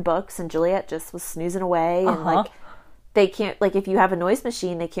like reading her books, and Juliet just was snoozing away, and like they can't, like if you have a noise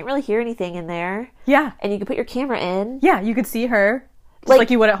machine, they can't really hear anything in there. Yeah. And you can put your camera in. Yeah, you could see her just like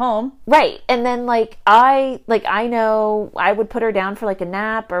you would at home. Right. And then I know I would put her down for like a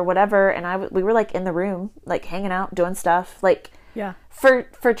nap or whatever, and we were like in the room, like hanging out, doing stuff. Like yeah.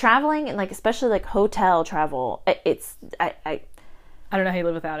 For traveling, and like especially like hotel travel, it's I don't know how you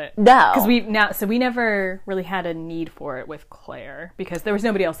live without it. No. Because we never really had a need for it with Claire because there was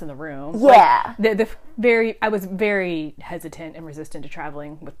nobody else in the room. Yeah. Like, I was very hesitant and resistant to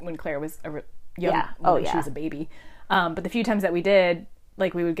traveling when Claire was young. When she was a baby. But the few times that we did,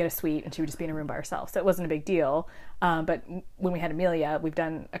 like we would get a suite and she would just be in a room by herself. So it wasn't a big deal. But when we had Amelia, we've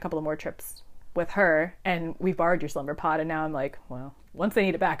done a couple of more trips with her, and we borrowed your slumber pod, and now I'm like, well, once they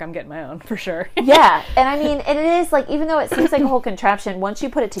need it back, I'm getting my own for sure. Yeah, and I mean, and it is like, even though it seems like a whole contraption, once you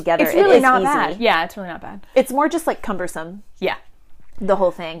put it together, it's really not easy. bad. Yeah, it's really not bad. It's more just like cumbersome. Yeah, the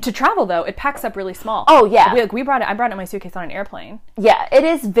whole thing. To travel though, it packs up really small. Oh yeah, I brought it in my suitcase on an airplane. Yeah, it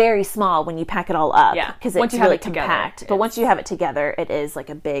is very small when you pack it all up. Yeah, because it's really compact. But once you have it together, it is like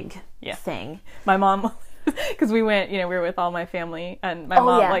a big thing. My mom. Because we were with all my family, and my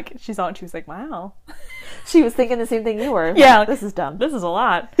mom, like, she saw it and she was like, wow. She was thinking the same thing you were. Yeah. Like, this is dumb. This is a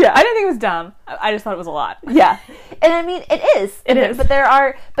lot. Yeah. I didn't think it was dumb. I just thought it was a lot. Yeah. And I mean, it is. It is.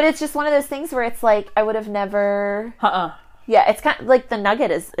 But it's just one of those things where it's like, I would have never. Yeah, it's kind of like the Nugget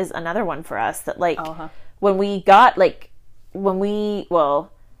is another one for us that, like, when we got, like,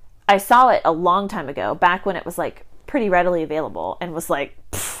 I saw it a long time ago, back when it was, like, pretty readily available, and was like,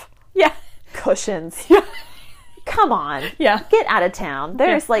 pfft. Yeah. Cushions. Yeah. Come on. Yeah. Get out of town.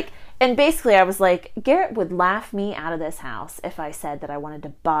 There's like, and basically I was like, Garrett would laugh me out of this house if I said that I wanted to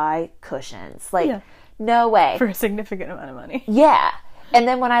buy cushions. Like, no way. For a significant amount of money. Yeah. And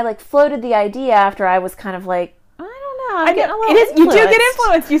then when I like floated the idea after, I was kind of like, I don't know. I'm getting a little influenced. You do get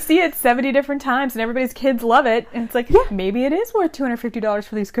influenced. You see it 70 different times and everybody's kids love it. And it's like, maybe it is worth $250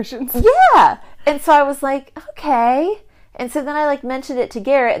 for these cushions. Yeah. And so I was like, okay. And so then I like mentioned it to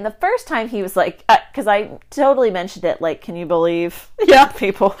Garrett, and the first time he was like, because I totally mentioned it, like, can you believe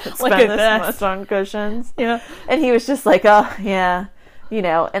people spend this much on cushions? Yeah. And he was just like, oh, yeah,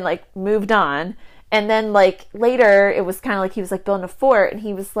 and like moved on. And then like later, it was kind of like he was like building a fort, and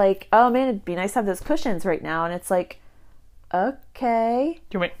he was like, oh man, it'd be nice to have those cushions right now. And it's like, okay.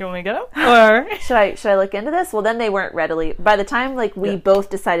 Do you want me to get them? Or should I look into this? Well, then they weren't readily, by the time like we both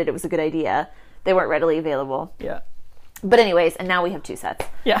decided it was a good idea, they weren't readily available. Yeah. But anyways, and now we have 2 sets.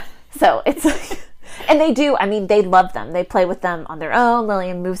 Yeah. So it's like, and they do, I mean, they love them. They play with them on their own.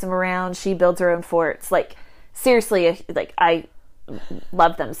 Lillian moves them around. She builds her own forts. Like, seriously, like, I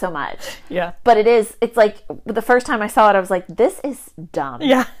love them so much. Yeah. But it's like, the first time I saw it, I was like, this is dumb.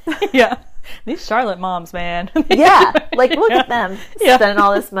 Yeah. Yeah. These Charlotte moms, man. Yeah. Like, look at them spending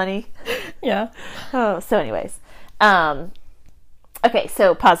all this money. Yeah. Oh, so anyways. Okay,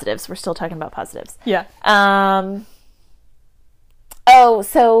 so positives. We're still talking about positives. Yeah. Oh,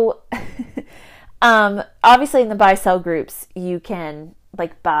 so obviously in the buy-sell groups, you can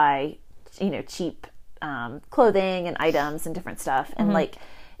like buy, cheap clothing and items and different stuff. And like,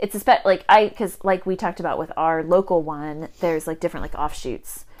 it's because like we talked about with our local one, there's like different like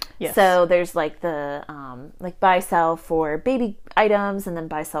offshoots. Yes. So there's like the like buy-sell for baby items, and then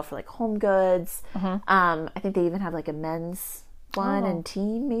buy-sell for like home goods. I think they even have like a men's one and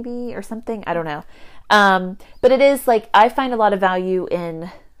teen maybe or something. I don't know. But it is like, I find a lot of value in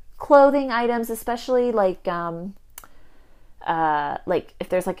clothing items, especially like if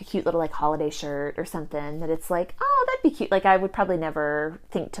there's like a cute little like holiday shirt or something that it's like, oh, that'd be cute. Like I would probably never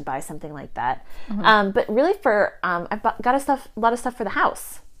think to buy something like that. But really for, I've got a lot of stuff for the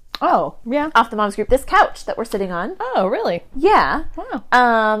house. Oh, yeah. off the Moms Group. This couch that we're sitting on. Oh, really? Yeah.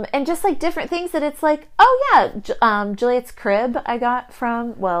 Wow. And just like different things that it's like, oh yeah, Juliet's crib I got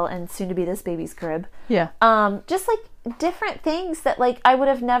from, well, and soon to be this baby's crib. Yeah. Just like different things that like I would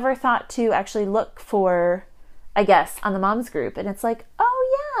have never thought to actually look for, I guess, on the Moms Group. And it's like,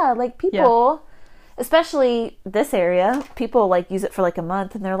 oh yeah, like people, especially this area, people like use it for like a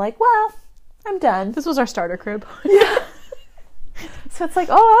month and they're like, well, I'm done. This was our starter crib. Yeah. So it's like,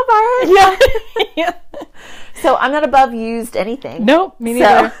 oh, I'll buy it. Yeah. So I'm not above used anything. Nope, me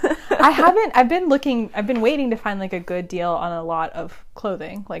neither. So. I've been waiting to find like a good deal on a lot of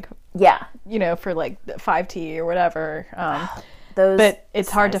clothing, like, Yeah. you know, for like 5T or whatever. Those but it's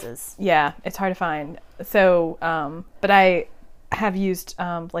hard sizes. it's hard to find. So, but I have used,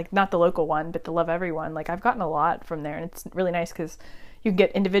 like not the local one, but the Love Every one. Like I've gotten a lot from there, and it's really nice because you can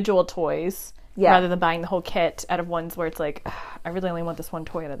get individual toys. Yeah. Rather than buying the whole kit out of ones where it's like, I really only want this one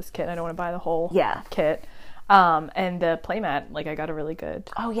toy out of this kit. I don't want to buy the whole kit. And the playmat, like I got a really good.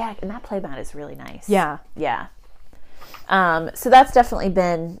 Oh yeah, and that playmat is really nice. Yeah. Yeah. So that's definitely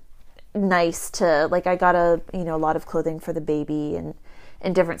been nice to, like, I got a lot of clothing for the baby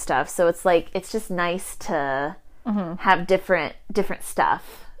and different stuff. So it's like, it's just nice to have different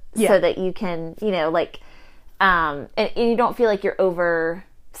stuff so that you can, like, and you don't feel like you're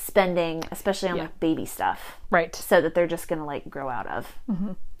overspending, especially on like baby stuff. Right. So that they're just going to like grow out of.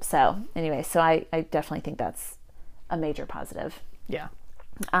 Mm-hmm. So anyway, so I definitely think that's a major positive. Yeah.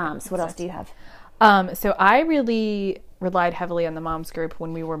 So what else do you have? So I really relied heavily on the Moms Group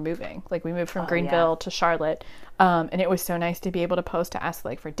when we were moving. Like we moved from Greenville to Charlotte. And it was so nice to be able to post to ask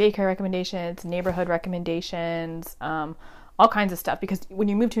like for daycare recommendations, neighborhood recommendations, all kinds of stuff. Because when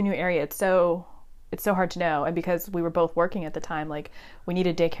you move to a new area, it's so hard to know. And because we were both working at the time, like we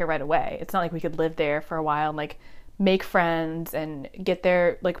needed daycare right away. It's not like we could live there for a while and like make friends and get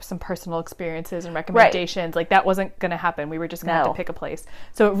there, like some personal experiences and recommendations. Like that wasn't going to happen. We were just going to have to pick a place.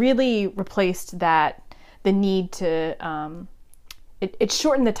 So it really replaced the need to, it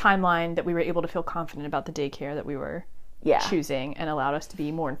shortened the timeline that we were able to feel confident about the daycare that we were choosing, and allowed us to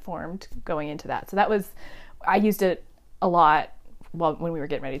be more informed going into that. So I used it a lot when we were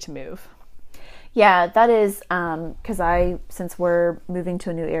getting ready to move. Yeah, that is because since we're moving to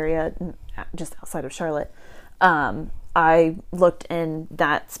a new area just outside of Charlotte, I looked in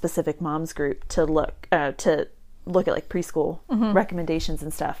that specific Moms Group to look at like preschool recommendations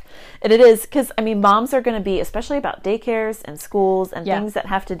and stuff. And it is because, I mean, moms are going to be, especially about daycares and schools and things that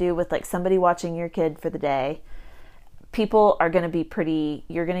have to do with like somebody watching your kid for the day. People are going to be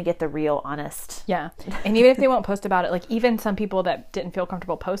you're going to get the real honest. Yeah. And even if they won't post about it, like even some people that didn't feel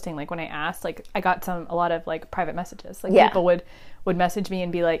comfortable posting, like when I asked, like I got a lot of like private messages. Like people would message me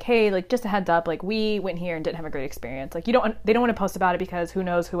and be like, hey, like just a heads up, like we went here and didn't have a great experience. Like they don't want to post about it because who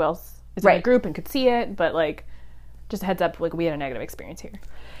knows who else is in the group and could see it. But like, just a heads up, like we had a negative experience here.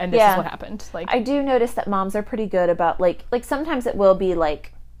 And this is what happened. Like I do notice that moms are pretty good about like sometimes it will be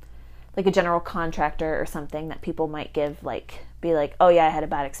like a general contractor or something that people might be like, oh yeah, I had a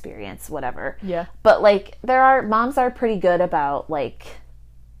bad experience, whatever. Yeah. But like moms are pretty good about like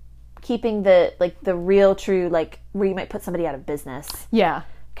keeping the real true, like where you might put somebody out of business. Yeah.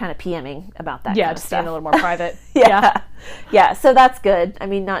 Kind of PMing about that. Yeah, kind of just stuff. staying a little more private. Yeah. So that's good. I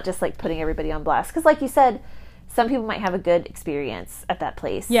mean, not just like putting everybody on blast. Because like you said, some people might have a good experience at that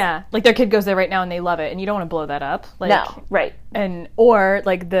place. Yeah, like their kid goes there right now and they love it, and you don't want to blow that up. Like, no, right. Or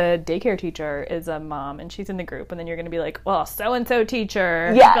like the daycare teacher is a mom and she's in the group, and then you're going to be like, well, so-and-so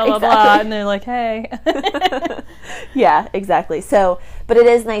teacher, blah, blah, blah, and they're like, hey. Yeah, exactly. So, but it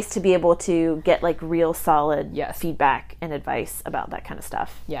is nice to be able to get like real solid feedback and advice about that kind of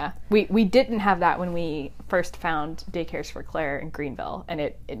stuff. Yeah, we didn't have that when we first found daycares for Claire in Greenville, and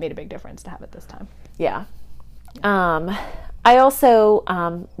it made a big difference to have it this time. Yeah. I also,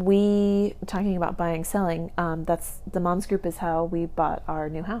 we talking about buying, selling, that's the Moms Group is how we bought our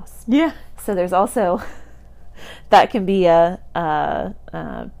new house. Yeah. So there's also, that can be a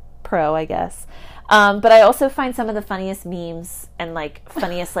pro, I guess. But I also find some of the funniest memes and like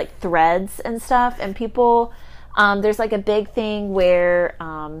funniest like threads and stuff, and people, there's like a big thing where,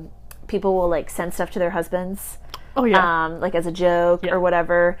 people will like send stuff to their husbands. Oh yeah. Like as a joke or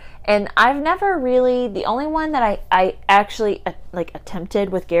whatever. And I've never really, the only one that I actually like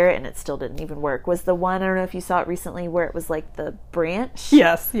attempted with Garrett, and it still didn't even work, was the one, I don't know if you saw it recently, where it was like the branch.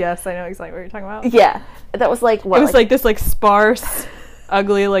 Yes, I know exactly what you're talking about. Yeah. That was like what? It was like this like sparse,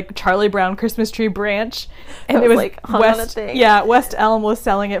 ugly like Charlie Brown Christmas tree branch. And it was like hung on a thing. Yeah, West Elm was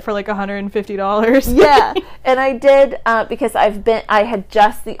selling it for like $150. Yeah. And I did, because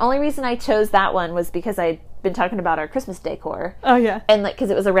the only reason I chose that one was because I been talking about our Christmas decor. Oh, yeah. And like, because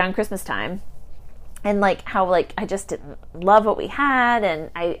it was around Christmas time. And like how like I just didn't love what we had,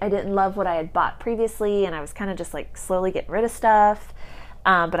 and I didn't love what I had bought previously, and I was kind of just like slowly getting rid of stuff,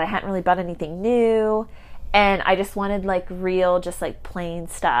 but I hadn't really bought anything new, and I just wanted like real, just like plain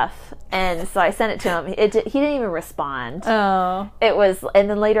stuff. And so I sent it to him. He didn't even respond. Oh. It was, and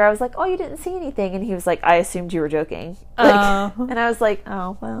then later I was like, "Oh, you didn't see anything," and he was like, "I assumed you were joking." Like, and I was like,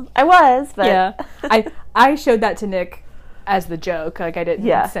 "Oh, well, I was," but yeah. I showed that to Nick as the joke. Like I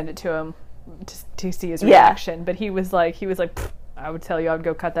didn't send it to him to see his reaction, but he was like, I would tell you I would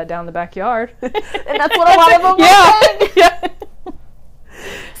go cut that down in the backyard. And that's what a lot of them were saying. Yeah.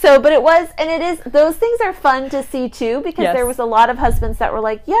 So, but it was, and it is, those things are fun to see too, because there was a lot of husbands that were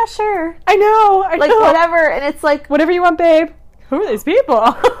like, yeah, sure. I know. Like, whatever. And it's like, whatever you want, babe. Who are these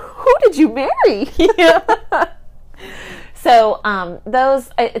people? Who did you marry? Yeah. So, those,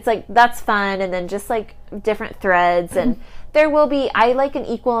 it's like, that's fun. And then just like different threads, and there will be, I like an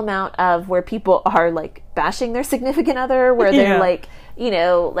equal amount of where people are like bashing their significant other, where they're like, you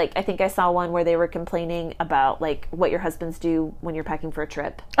know, like I think I saw one where they were complaining about like what your husbands do when you're packing for a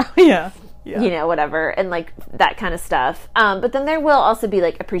trip. Oh, yeah. You know, whatever, and like that kind of stuff. But then there will also be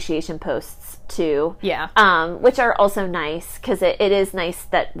like appreciation posts too. Yeah. Which are also nice, because it is nice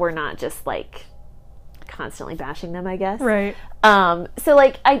that we're not just like constantly bashing them, I guess. Right. So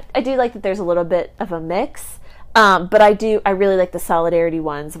like I do like that there's a little bit of a mix. But I really like the solidarity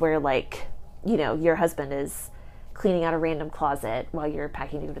ones where like, you know, your husband is cleaning out a random closet while you're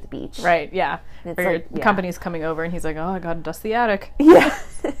packing to go to the beach. Right, yeah. It's or like, your company's coming over and he's like, oh, I gotta dust the attic. Yeah.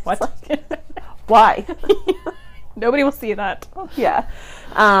 What? Why? Nobody will see that. Yeah.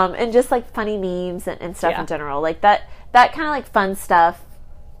 And just like funny memes and stuff in general. Like that kind of like fun stuff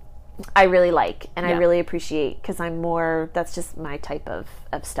I really like, and I really appreciate, because that's just my type of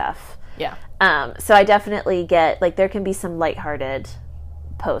stuff. Yeah. So I definitely get, like, there can be some lighthearted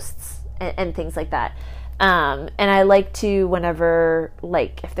posts and things like that. And I like to, whenever,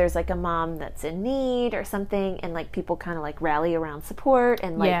 like, if there's, like, a mom that's in need or something, and, like, people kind of, like, rally around support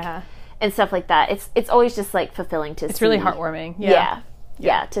and, like, and stuff like that. It's always just, like, fulfilling to see. It's really heartwarming.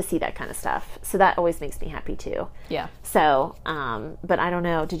 Yeah, to see that kind of stuff. So that always makes me happy, too. Yeah. So, but I don't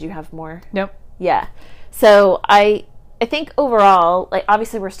know. Did you have more? Nope. Yeah. So I think overall, like,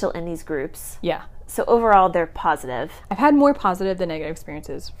 obviously we're still in these groups. Yeah. So overall, they're positive. I've had more positive than negative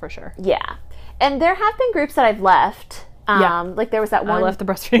experiences, for sure. Yeah. And there have been groups that I've left. Like, there was that one. I left the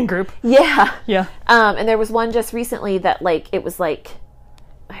breastfeeding group. Yeah. Yeah. And there was one just recently that, like, it was, like,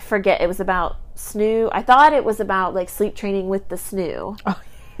 I forget, it was about snoo. I thought it was about, like, sleep training with the snoo. Oh,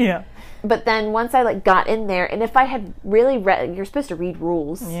 yeah. But then once I, like, got in there, and if I had really read, you're supposed to read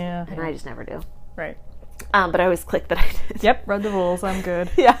rules. Yeah. And I just never do. Right. But I always click that I did. Yep, read the rules. I'm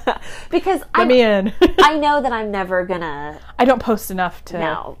good. Yeah. Because Let me in. I know that I'm never gonna... I don't post enough to...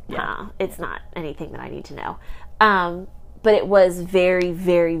 No. It's not anything that I need to know. But it was very,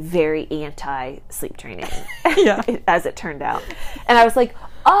 very, very anti-sleep training. Yeah. As it turned out. And I was like,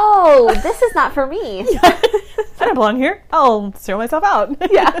 oh, this is not for me. I don't belong here. I'll throw myself out.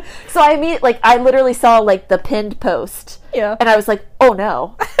 Yeah. So I literally saw, like, the pinned post. Yeah. And I was like, oh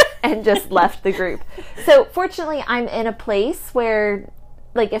no. And just left the group. So fortunately, I'm in a place where,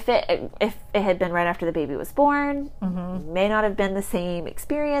 like, if it had been right after the baby was born, may not have been the same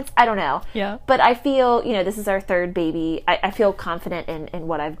experience. I don't know. Yeah. But I feel, you know, this is our third baby. I feel confident in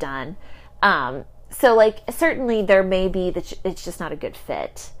what I've done. So, like, certainly there may be that it's just not a good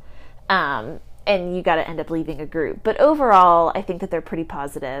fit. And you got to end up leaving a group. But overall, I think that they're pretty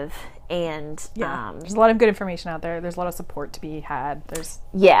positive. And there's a lot of good information out there. There's a lot of support to be had.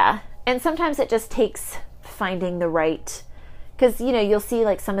 And sometimes it just takes finding the right, because, you know, you'll see,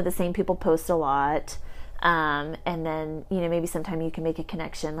 like, some of the same people post a lot, and then, you know, maybe sometime you can make a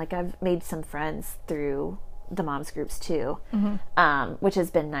connection. Like, I've made some friends through the moms groups too, which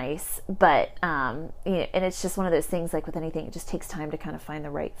has been nice. But you know, and it's just one of those things, like with anything, it just takes time to kind of find the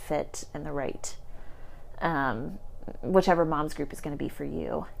right fit and the right whichever moms group is going to be for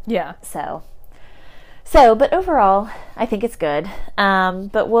you. Yeah. So, but overall, I think it's good.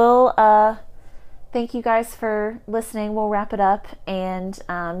 But we'll thank you guys for listening. We'll wrap it up, and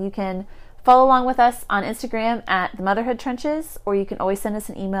you can follow along with us on Instagram at The Motherhood Trenches, or you can always send us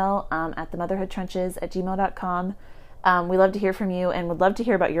an email at themotherhoodtrenches@gmail.com. We love to hear from you, and would love to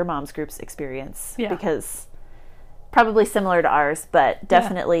hear about your mom's group's experience, because probably similar to ours, but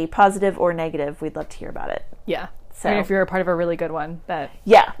definitely positive or negative. We'd love to hear about it. Yeah. So, I mean, if you're a part of a really good one, let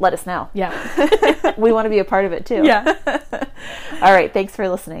us know. Yeah. We want to be a part of it too. Yeah. All right. Thanks for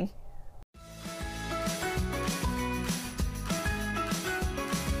listening.